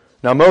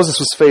 Now Moses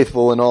was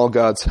faithful in all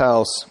God's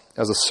house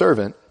as a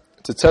servant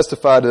to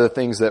testify to the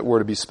things that were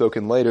to be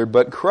spoken later,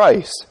 but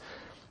Christ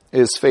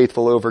is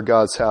faithful over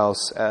God's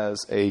house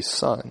as a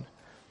son.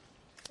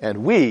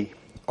 And we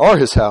are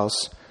his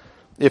house,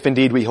 if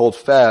indeed we hold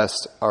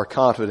fast our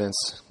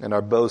confidence and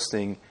our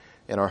boasting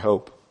in our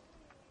hope.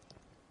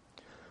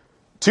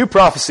 Two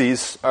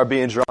prophecies are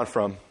being drawn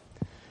from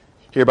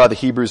here by the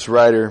Hebrews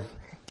writer.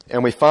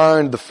 And we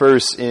find the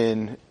first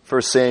in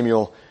 1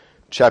 Samuel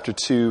chapter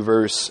 2,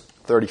 verse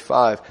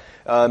 35.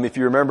 If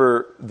you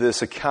remember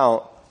this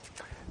account,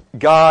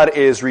 God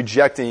is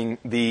rejecting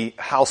the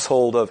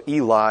household of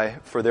Eli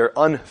for their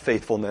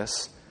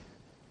unfaithfulness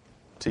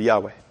to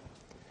Yahweh.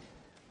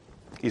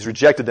 He's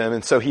rejected them,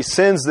 and so he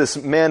sends this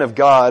man of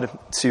God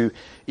to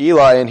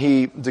Eli, and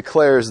he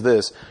declares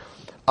this: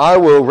 I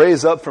will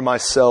raise up for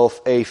myself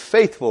a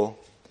faithful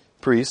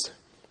priest,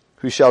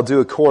 who shall do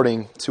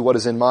according to what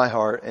is in my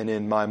heart and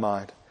in my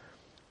mind.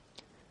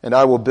 And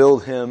I will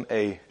build him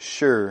a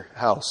sure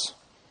house.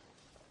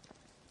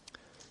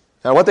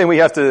 Now, one thing we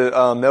have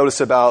to notice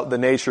about the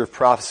nature of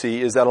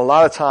prophecy is that a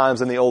lot of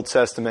times in the Old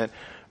Testament,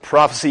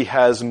 prophecy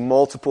has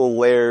multiple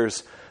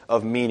layers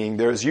of meaning.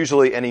 There's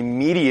usually an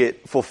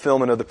immediate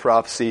fulfillment of the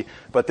prophecy,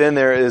 but then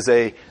there is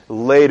a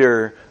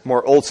later,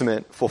 more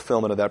ultimate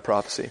fulfillment of that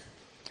prophecy.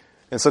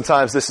 And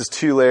sometimes this is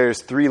 2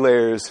 layers, 3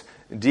 layers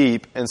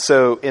deep. And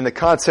so in the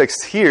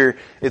context here,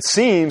 it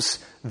seems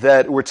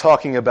that we're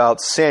talking about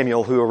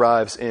Samuel, who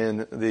arrives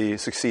in the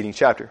succeeding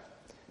chapter.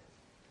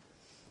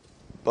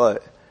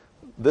 But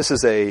this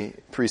is a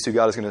priest who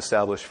God is going to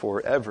establish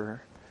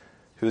forever,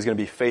 who is going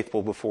to be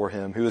faithful before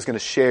him, who is going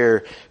to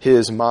share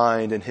his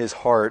mind and his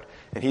heart,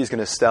 and he's going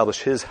to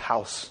establish his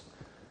house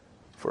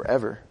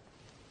forever.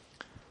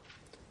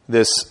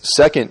 This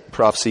second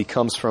prophecy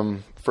comes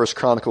from 1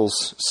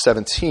 Chronicles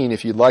 17,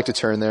 if you'd like to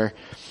turn there.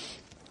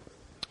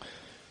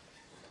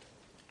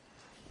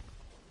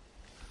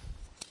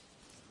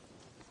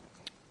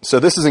 So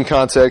this is in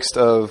context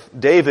of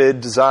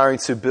David desiring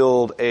to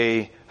build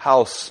a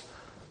house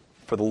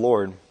for the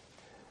Lord.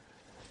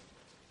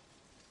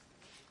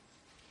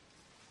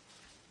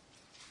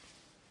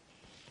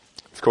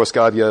 Of course,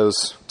 God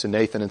goes to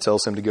Nathan and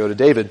tells him to go to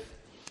David.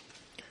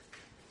 He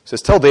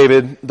says, tell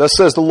David, thus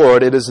says the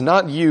Lord, it is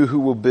not you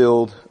who will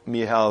build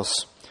me a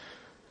house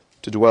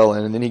to dwell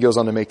in. And then he goes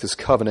on to make this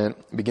covenant,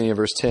 beginning of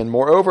verse 10.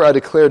 Moreover, I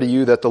declare to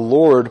you that the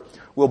Lord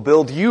will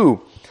build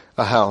you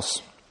a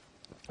house.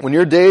 When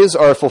your days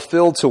are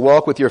fulfilled to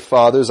walk with your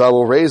fathers, I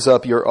will raise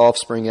up your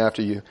offspring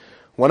after you,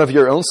 one of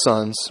your own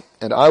sons,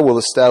 and I will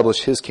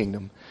establish his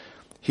kingdom.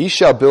 He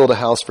shall build a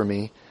house for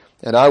me,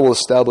 and I will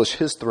establish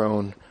his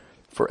throne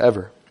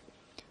forever.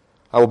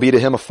 I will be to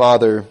him a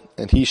father,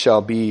 and he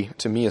shall be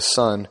to me a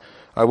son.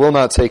 I will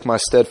not take my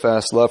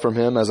steadfast love from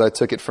him as I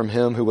took it from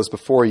him who was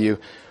before you,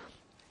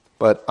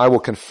 but I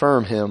will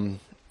confirm him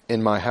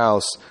in my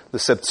house. The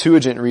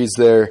Septuagint reads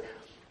there,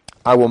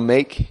 I will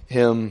make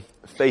him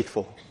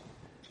faithful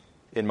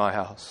in my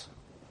house.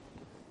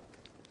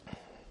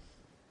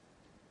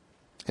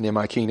 and in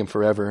my kingdom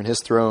forever, and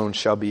his throne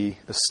shall be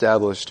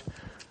established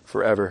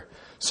forever.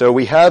 So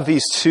we have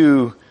these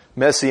two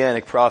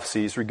messianic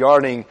prophecies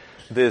regarding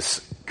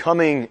this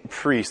coming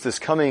priest, this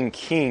coming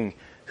king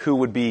who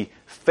would be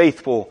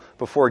faithful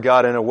before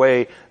God in a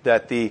way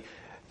that the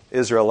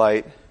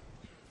Israelite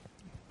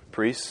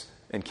priests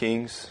and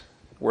kings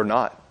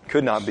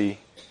could not be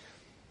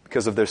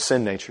because of their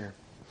sin nature.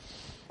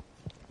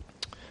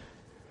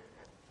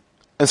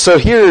 And so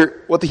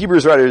here, what the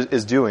Hebrews writer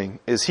is doing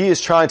is he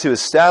is trying to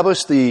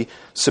establish the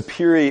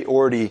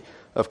superiority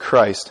of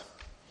Christ.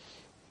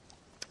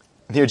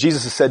 And here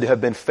Jesus is said to have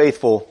been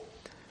faithful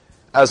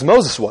as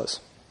Moses was.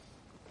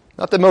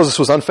 Not that Moses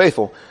was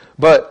unfaithful,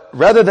 but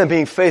rather than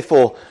being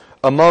faithful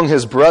among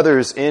his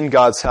brothers in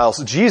God's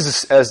house,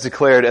 Jesus is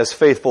declared as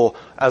faithful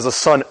as a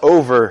son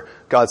over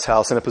God's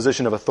house in a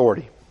position of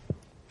authority.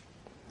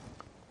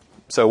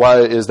 So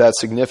why is that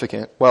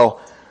significant? Well,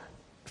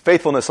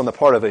 faithfulness on the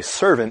part of a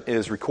servant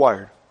is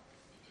required.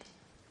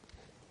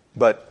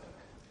 But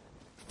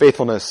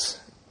faithfulness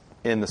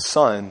in the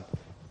Son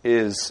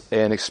is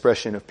an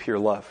expression of pure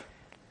love.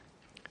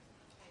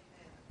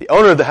 The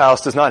owner of the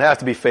house does not have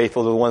to be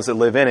faithful to the ones that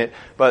live in it,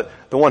 but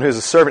the one who's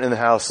a servant in the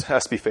house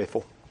has to be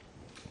faithful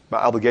by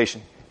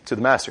obligation to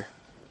the master.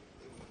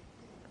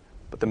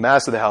 But the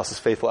master of the house is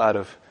faithful out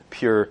of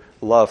pure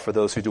love for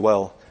those who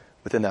dwell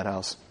within that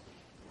house.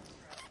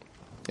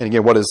 And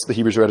again, what does the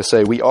Hebrews writer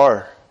say? We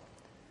are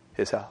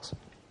his house,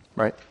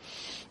 right?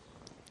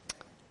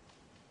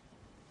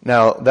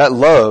 Now, that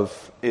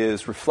love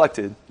is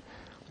reflected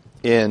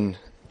in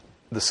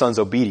the Son's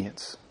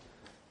obedience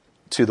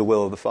to the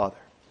will of the Father.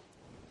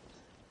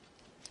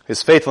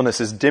 His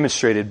faithfulness is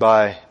demonstrated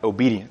by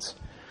obedience.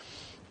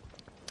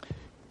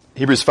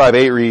 Hebrews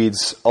 5:8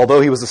 reads,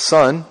 although he was a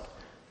son,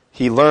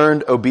 he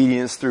learned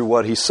obedience through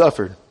what he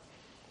suffered.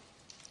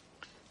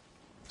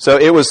 So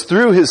it was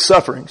through his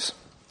sufferings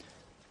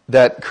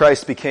that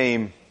Christ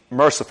became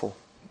merciful,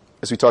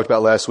 as we talked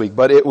about last week.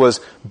 But it was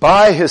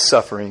by his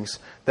sufferings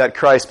that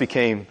Christ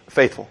became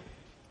faithful.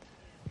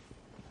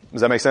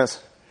 Does that make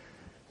sense?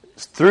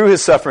 It's through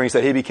his sufferings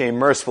that he became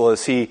merciful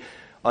as he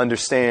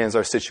understands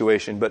our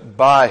situation. But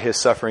by his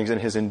sufferings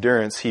and his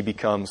endurance, he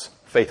becomes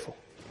faithful.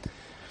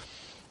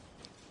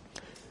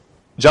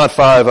 John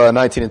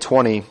 5:19 and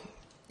 20,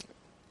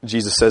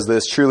 Jesus says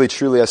this, truly,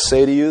 truly, I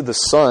say to you, the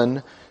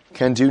Son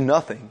can do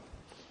nothing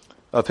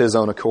of his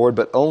own accord,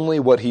 but only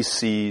what he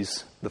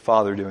sees the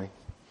Father doing.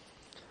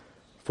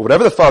 For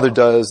whatever the Father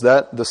does,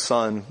 that the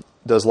Son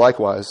does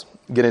likewise.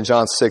 Again in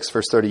John 6,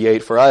 verse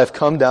 38, for I have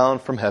come down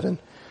from heaven,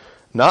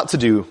 not to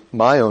do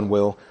my own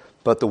will,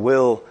 but the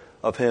will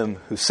of him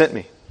who sent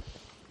me.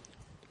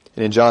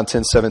 And in John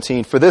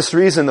 10:17, for this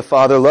reason the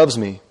Father loves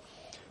me,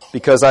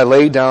 because I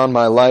lay down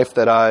my life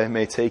that I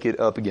may take it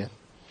up again.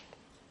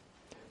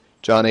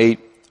 John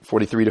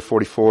 8:43 to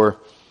 44,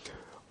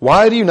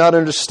 why do you not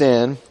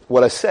understand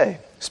what I say?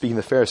 Speaking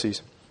to the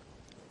Pharisees.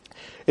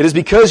 It is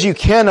because you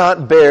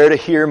cannot bear to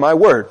hear my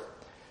word.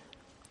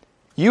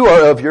 You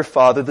are of your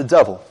father the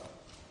devil,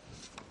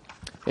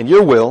 and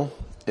your will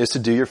is to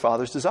do your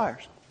father's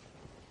desires.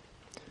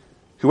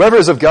 Whoever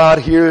is of God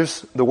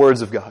hears the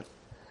words of God.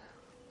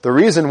 The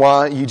reason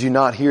why you do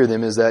not hear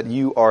them is that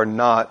you are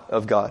not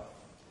of God.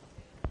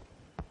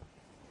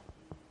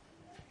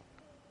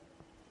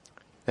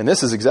 And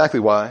this is exactly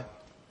why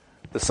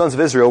the sons of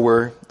Israel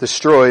were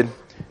destroyed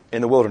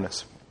in the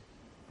wilderness.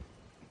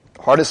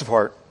 Hardness of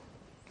heart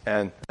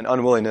and an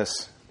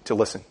unwillingness to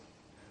listen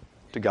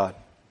to God.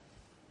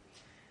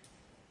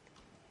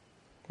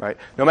 Right?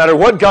 No matter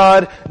what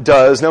God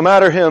does, no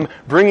matter him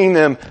bringing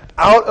them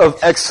out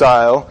of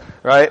exile,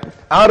 right,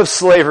 out of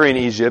slavery in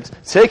Egypt,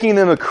 taking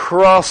them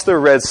across the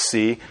Red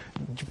Sea,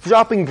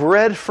 dropping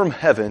bread from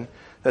heaven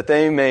that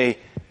they may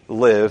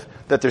live,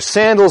 that their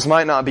sandals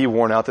might not be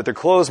worn out, that their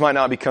clothes might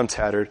not become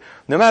tattered.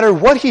 No matter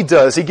what he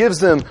does, he gives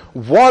them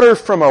water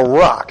from a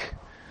rock,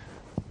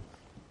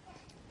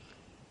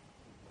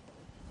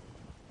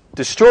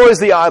 destroys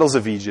the idols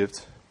of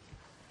Egypt,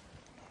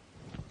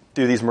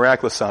 do these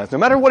miraculous signs. No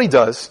matter what he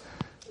does,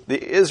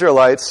 the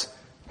Israelites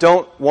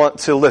don't want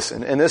to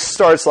listen. And this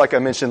starts, like I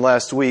mentioned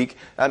last week,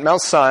 at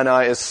Mount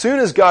Sinai. As soon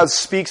as God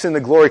speaks in the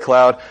glory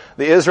cloud,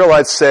 the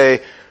Israelites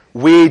say,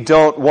 we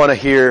don't want to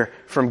hear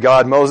from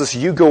God. Moses,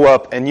 you go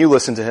up and you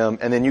listen to him,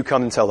 and then you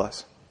come and tell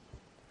us.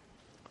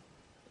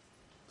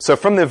 So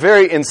from the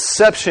very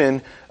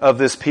inception of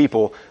this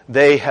people,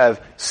 they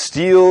have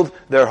steeled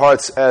their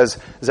hearts, as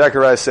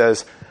Zechariah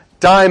says,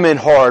 diamond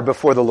hard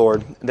before the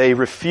Lord. They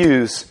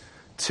refuse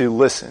to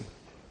listen.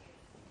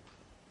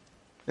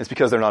 It's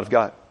because they're not of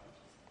God.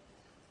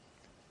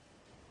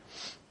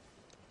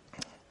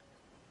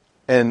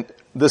 And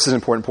this is an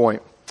important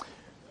point.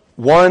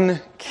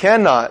 One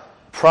cannot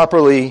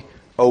properly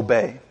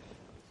obey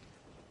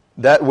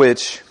that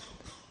which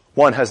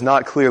one has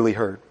not clearly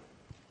heard.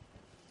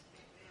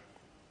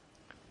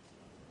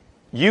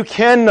 You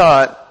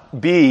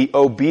cannot be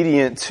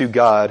obedient to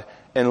God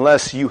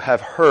unless you have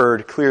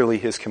heard clearly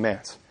his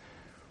commands.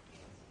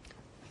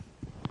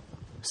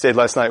 Stayed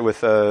last night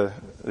with the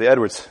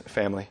Edwards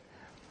family.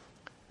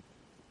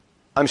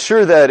 I'm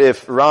sure that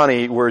if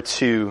Ronnie were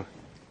to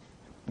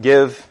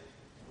give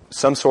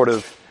some sort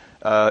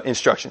of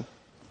instruction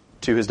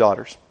to his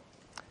daughters,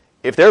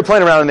 if they were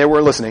playing around and they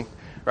weren't listening,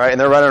 right,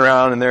 and they're running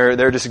around and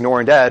they're just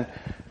ignoring Dad,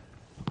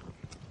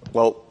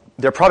 well,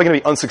 they're probably going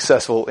to be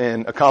unsuccessful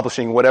in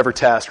accomplishing whatever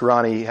task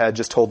Ronnie had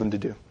just told them to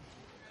do.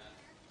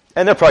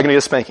 And they're probably going to get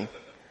a spanking.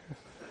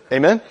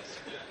 Amen?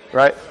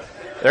 Right?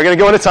 They're going to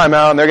go into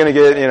timeout and they're going to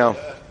get, they're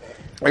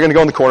going to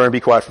go in the corner and be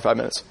quiet for 5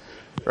 minutes.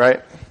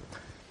 Right?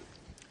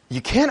 You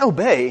can't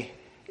obey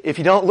if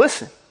you don't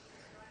listen.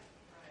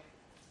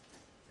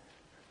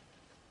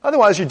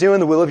 Otherwise, you're doing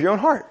the will of your own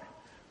heart.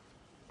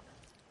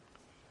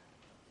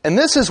 And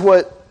this is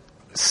what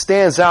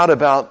stands out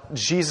about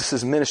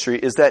Jesus' ministry,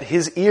 is that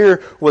his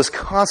ear was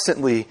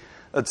constantly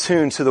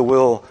attuned to the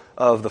will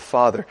of the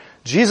Father.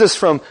 Jesus,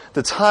 from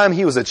the time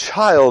he was a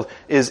child,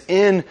 is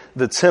in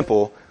the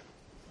temple,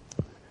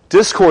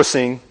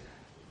 discoursing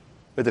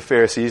with the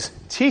Pharisees,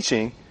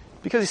 teaching,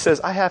 because he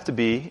says, I have to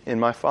be in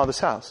my Father's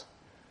house.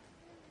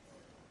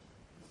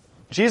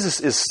 Jesus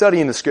is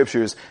studying the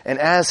Scriptures, and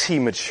as he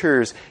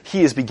matures,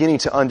 he is beginning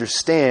to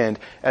understand,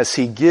 as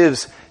he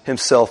gives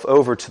himself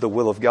over to the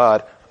will of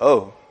God,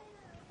 oh,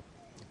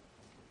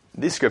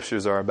 these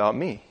Scriptures are about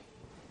me.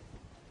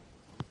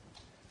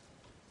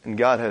 And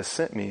God has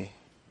sent me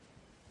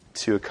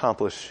to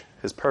accomplish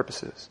his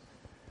purposes.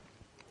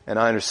 And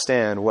I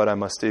understand what I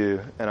must do,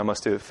 and I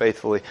must do it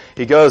faithfully.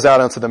 He goes out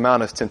onto the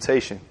Mount of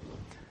Temptation.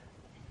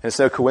 And it's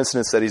no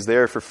coincidence that he's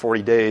there for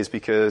 40 days,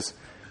 because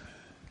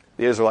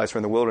the Israelites were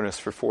in the wilderness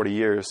for 40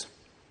 years.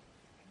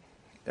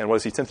 And what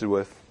is he tempted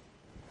with?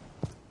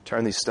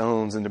 Turn these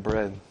stones into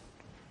bread.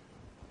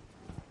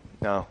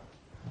 No.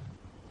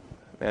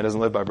 Man doesn't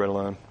live by bread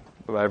alone,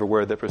 but by every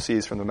word that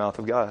proceeds from the mouth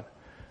of God.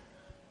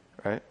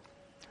 Right?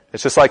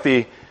 It's just like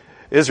the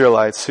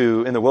Israelites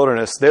who, in the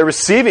wilderness, they're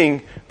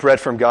receiving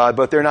bread from God,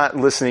 but they're not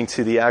listening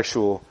to the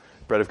actual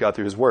bread of God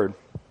through his word.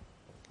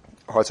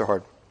 Our hearts are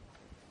hard.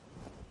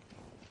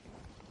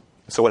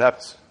 So what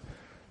happens?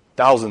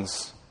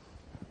 Thousands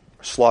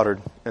are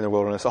slaughtered in the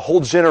wilderness. A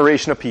whole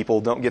generation of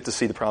people don't get to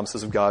see the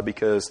promises of God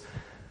because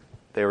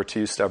they were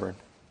too stubborn.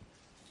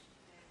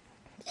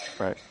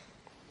 Right?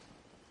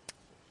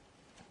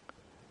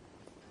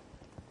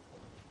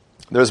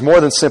 There's more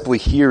than simply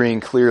hearing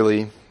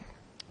clearly.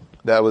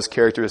 That was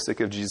characteristic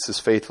of Jesus'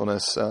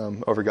 faithfulness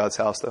over God's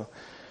house, though.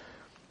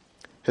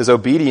 His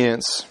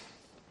obedience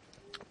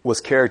was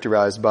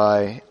characterized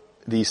by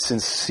the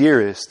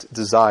sincerest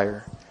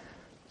desire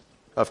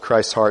of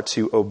Christ's heart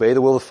to obey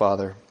the will of the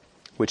Father,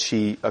 which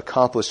he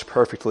accomplished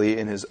perfectly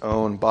in his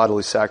own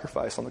bodily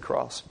sacrifice on the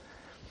cross.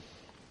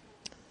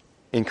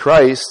 In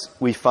Christ,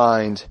 we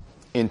find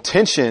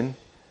intention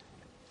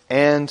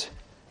and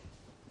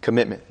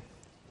commitment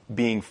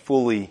being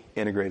fully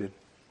integrated.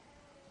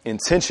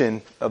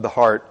 Intention of the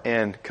heart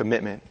and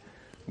commitment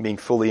being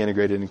fully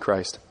integrated in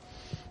Christ.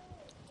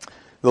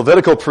 The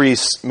Levitical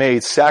priests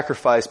made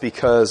sacrifice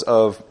because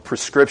of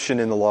prescription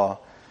in the law,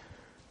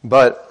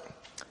 but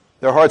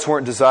their hearts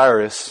weren't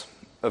desirous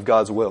of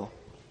God's will.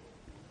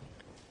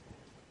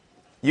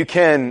 You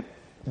can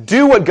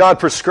do what God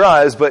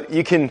prescribes, but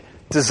you can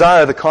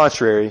desire the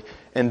contrary,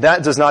 and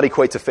that does not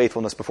equate to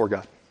faithfulness before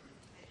God.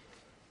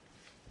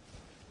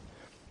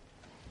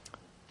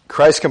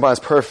 Christ combines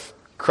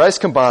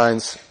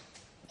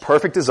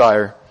perfect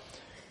desire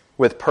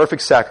with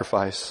perfect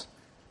sacrifice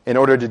in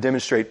order to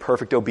demonstrate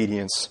perfect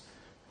obedience,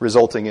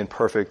 resulting in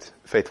perfect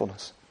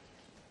faithfulness.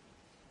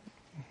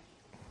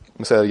 Let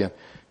me say that again.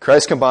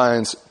 Christ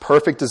combines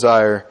perfect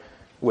desire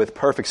with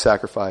perfect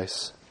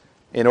sacrifice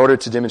in order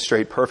to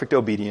demonstrate perfect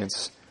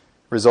obedience,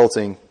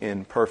 resulting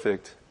in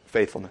perfect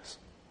faithfulness.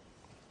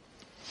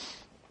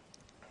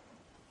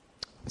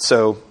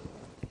 So,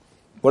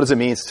 what does it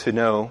mean to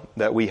know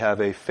that we have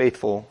a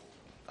faithful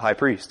high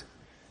priest?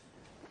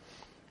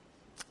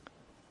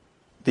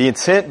 The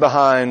intent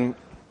behind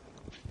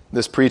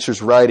this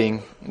preacher's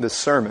writing this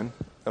sermon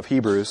of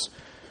Hebrews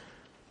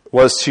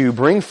was to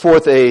bring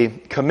forth a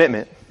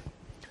commitment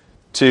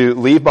to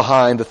leave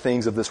behind the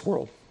things of this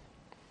world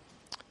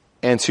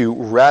and to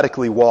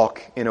radically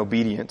walk in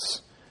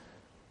obedience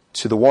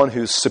to the one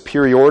whose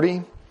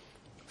superiority,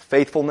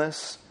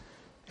 faithfulness,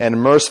 and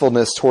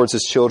mercifulness towards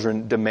his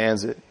children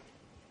demands it.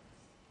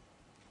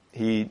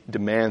 He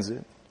demands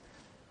it.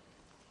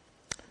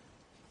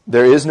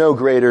 There is no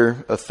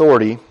greater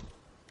authority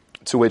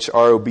to which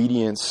our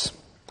obedience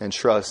and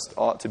trust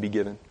ought to be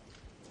given.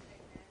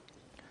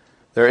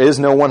 There is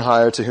no one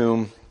higher to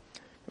whom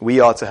we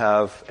ought to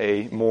have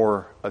a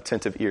more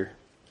attentive ear.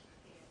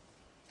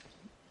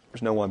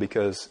 There's no one,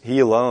 because he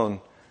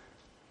alone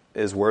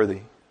is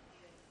worthy.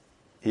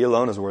 He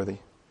alone is worthy.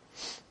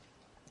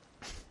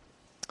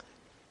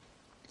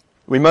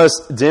 We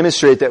must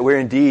demonstrate that we're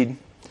indeed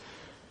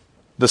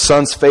the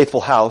Son's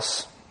faithful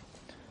house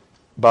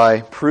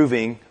by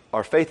proving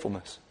our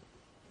faithfulness.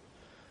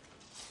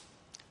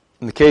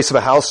 In the case of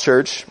a house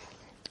church,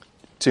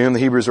 to whom the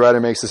Hebrews writer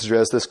makes this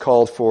address, this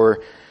called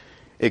for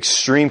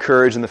extreme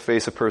courage in the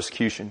face of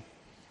persecution.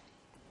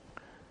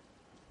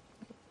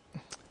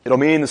 It'll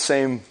mean the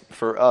same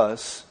for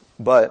us,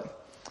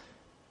 But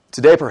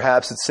today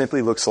perhaps it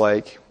simply looks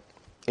like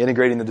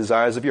integrating the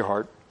desires of your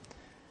heart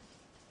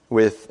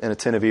with an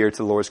attentive ear to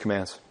the Lord's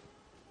commands.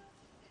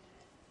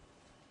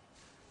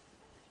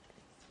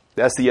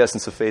 That's the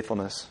essence of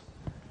faithfulness.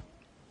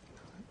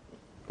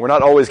 We're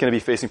not always going to be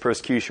facing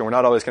persecution. We're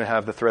not always going to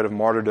have the threat of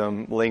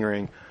martyrdom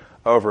lingering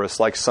over us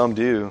like some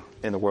do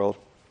in the world.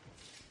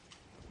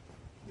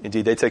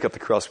 Indeed, they take up the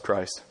cross of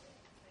Christ.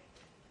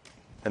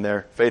 And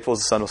they're faithful as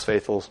the Son was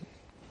faithful,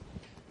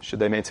 should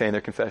they maintain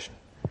their confession.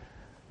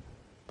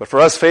 But for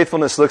us,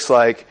 faithfulness looks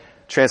like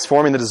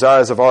transforming the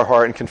desires of our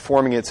heart and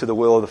conforming it to the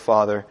will of the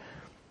Father.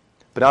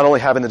 But not only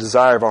having the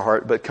desire of our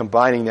heart, but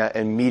combining that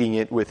and meeting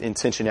it with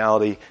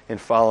intentionality and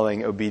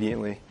following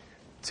obediently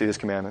to His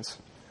commandments.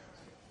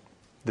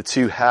 The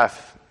two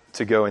have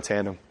to go in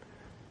tandem.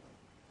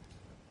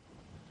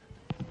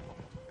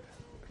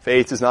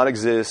 Faith does not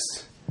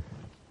exist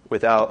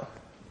without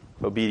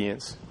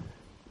obedience,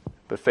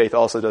 but faith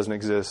also doesn't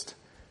exist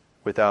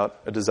without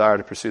a desire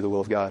to pursue the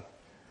will of God.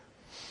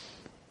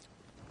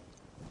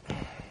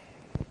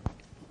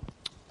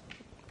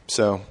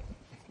 So,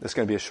 this is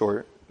going to be a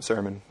short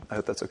sermon. I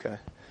hope that's okay.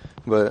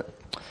 But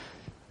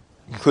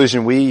in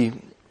conclusion, we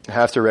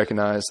have to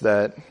recognize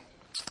that,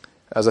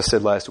 as I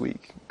said last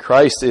week,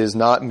 Christ is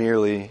not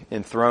merely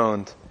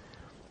enthroned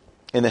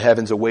in the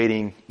heavens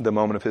awaiting the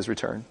moment of His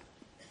return.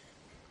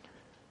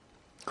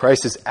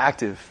 Christ is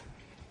active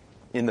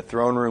in the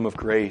throne room of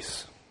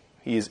grace.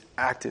 He is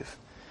active.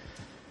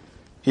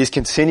 He's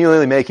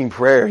continually making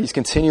prayer. He's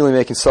continually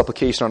making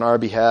supplication on our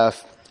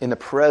behalf in the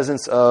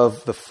presence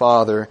of the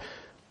Father.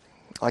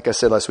 Like I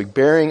said last week,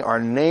 bearing our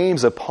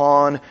names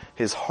upon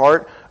His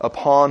heart,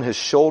 upon His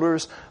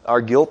shoulders, our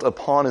guilt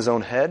upon His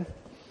own head,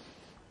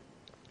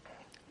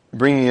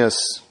 bringing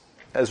us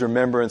as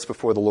remembrance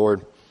before the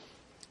Lord.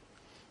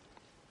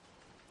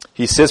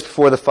 He sits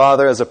before the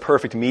Father as a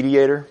perfect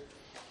mediator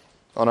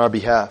on our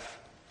behalf.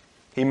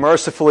 He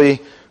mercifully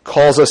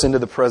calls us into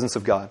the presence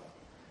of God,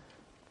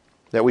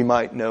 that we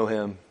might know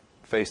Him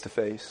face to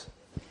face.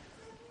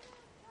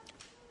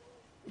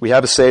 We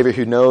have a Savior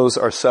who knows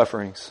our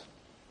sufferings.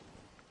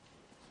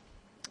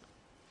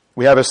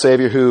 We have a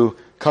Savior who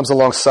comes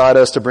alongside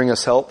us to bring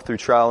us help through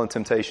trial and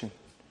temptation,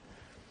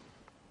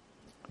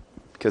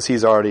 because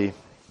He's already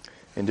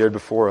endured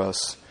before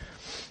us.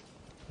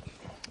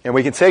 And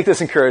we can take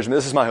this encouragement,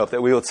 this is my hope,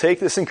 that we will take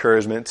this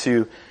encouragement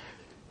to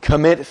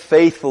commit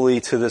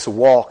faithfully to this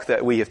walk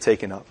that we have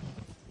taken up,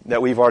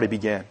 that we've already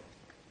began.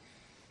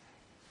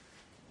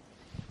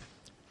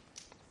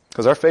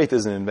 Because our faith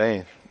isn't in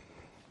vain.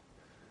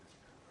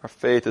 Our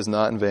faith is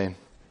not in vain.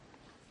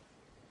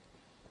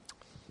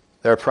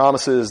 There are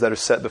promises that are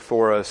set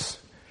before us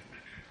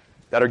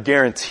that are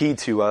guaranteed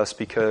to us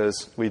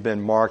because we've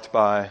been marked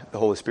by the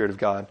Holy Spirit of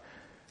God.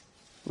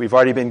 We've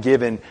already been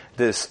given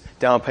this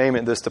down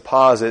payment, this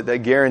deposit that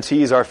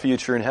guarantees our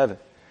future in heaven.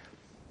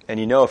 And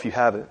you know if you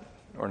have it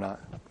or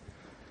not.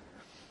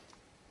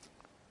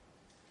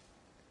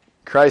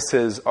 Christ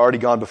has already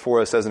gone before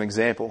us as an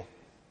example.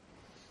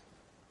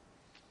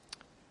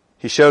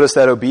 He showed us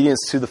that obedience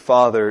to the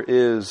Father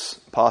is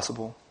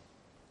possible.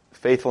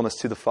 Faithfulness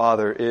to the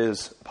Father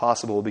is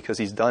possible because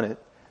He's done it.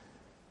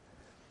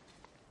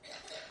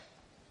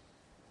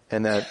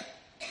 And that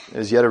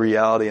is yet a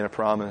reality and a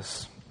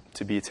promise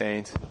to be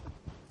attained.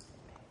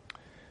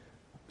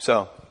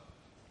 So,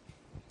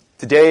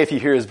 today if you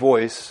hear His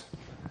voice,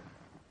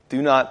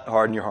 do not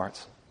harden your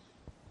hearts.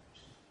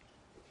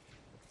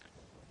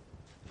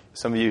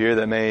 Some of you here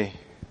that may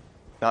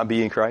not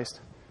be in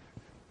Christ,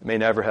 may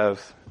never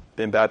have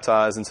been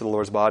baptized into the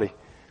Lord's body.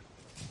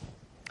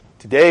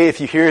 Today, if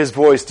you hear His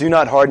voice, do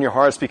not harden your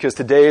hearts, because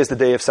today is the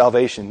day of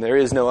salvation. There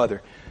is no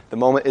other. The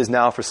moment is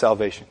now for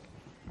salvation.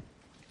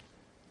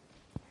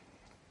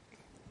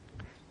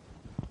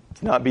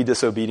 Do not be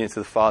disobedient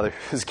to the Father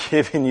who has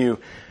given you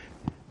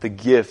the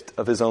gift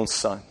of His own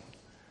Son,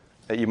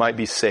 that you might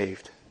be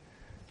saved,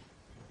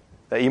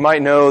 that you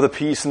might know the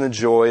peace and the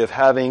joy of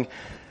having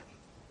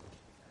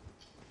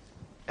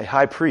a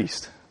high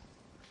priest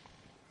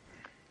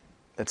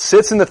that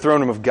sits in the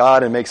throne room of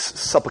God and makes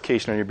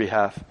supplication on your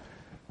behalf.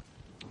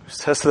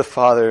 Says to the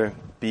Father,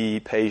 be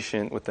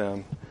patient with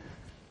them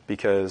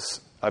because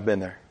I've been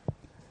there.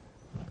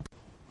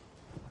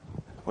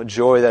 What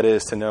joy that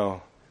is to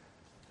know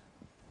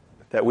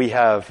that we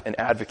have an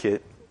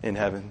advocate in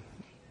heaven.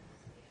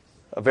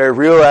 A very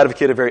real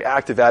advocate, a very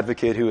active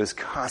advocate who is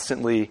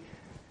constantly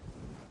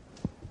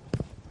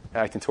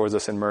acting towards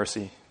us in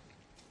mercy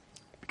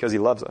because He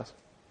loves us.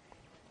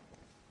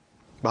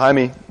 Behind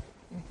me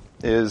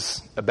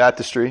is a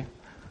baptistry. I'm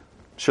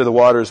sure the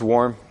water is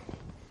warm.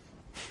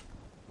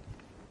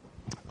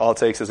 All it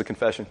takes is a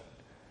confession.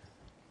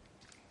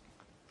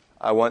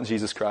 I want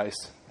Jesus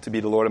Christ to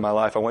be the Lord of my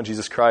life. I want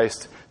Jesus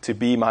Christ to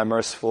be my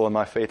merciful and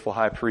my faithful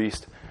high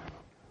priest.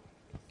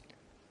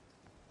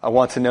 I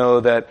want to know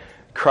that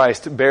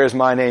Christ bears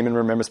my name in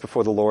remembrance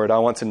before the Lord. I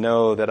want to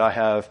know that I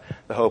have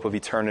the hope of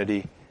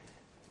eternity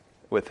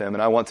with Him.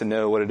 And I want to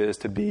know what it is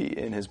to be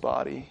in His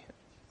body.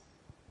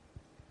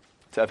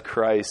 To have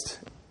Christ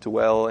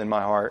dwell in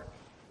my heart.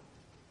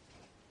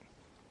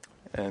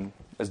 And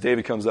as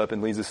David comes up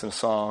and leads us in a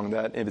song,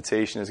 that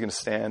invitation is going to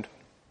stand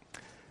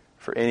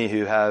for any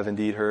who have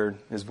indeed heard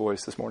his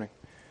voice this morning.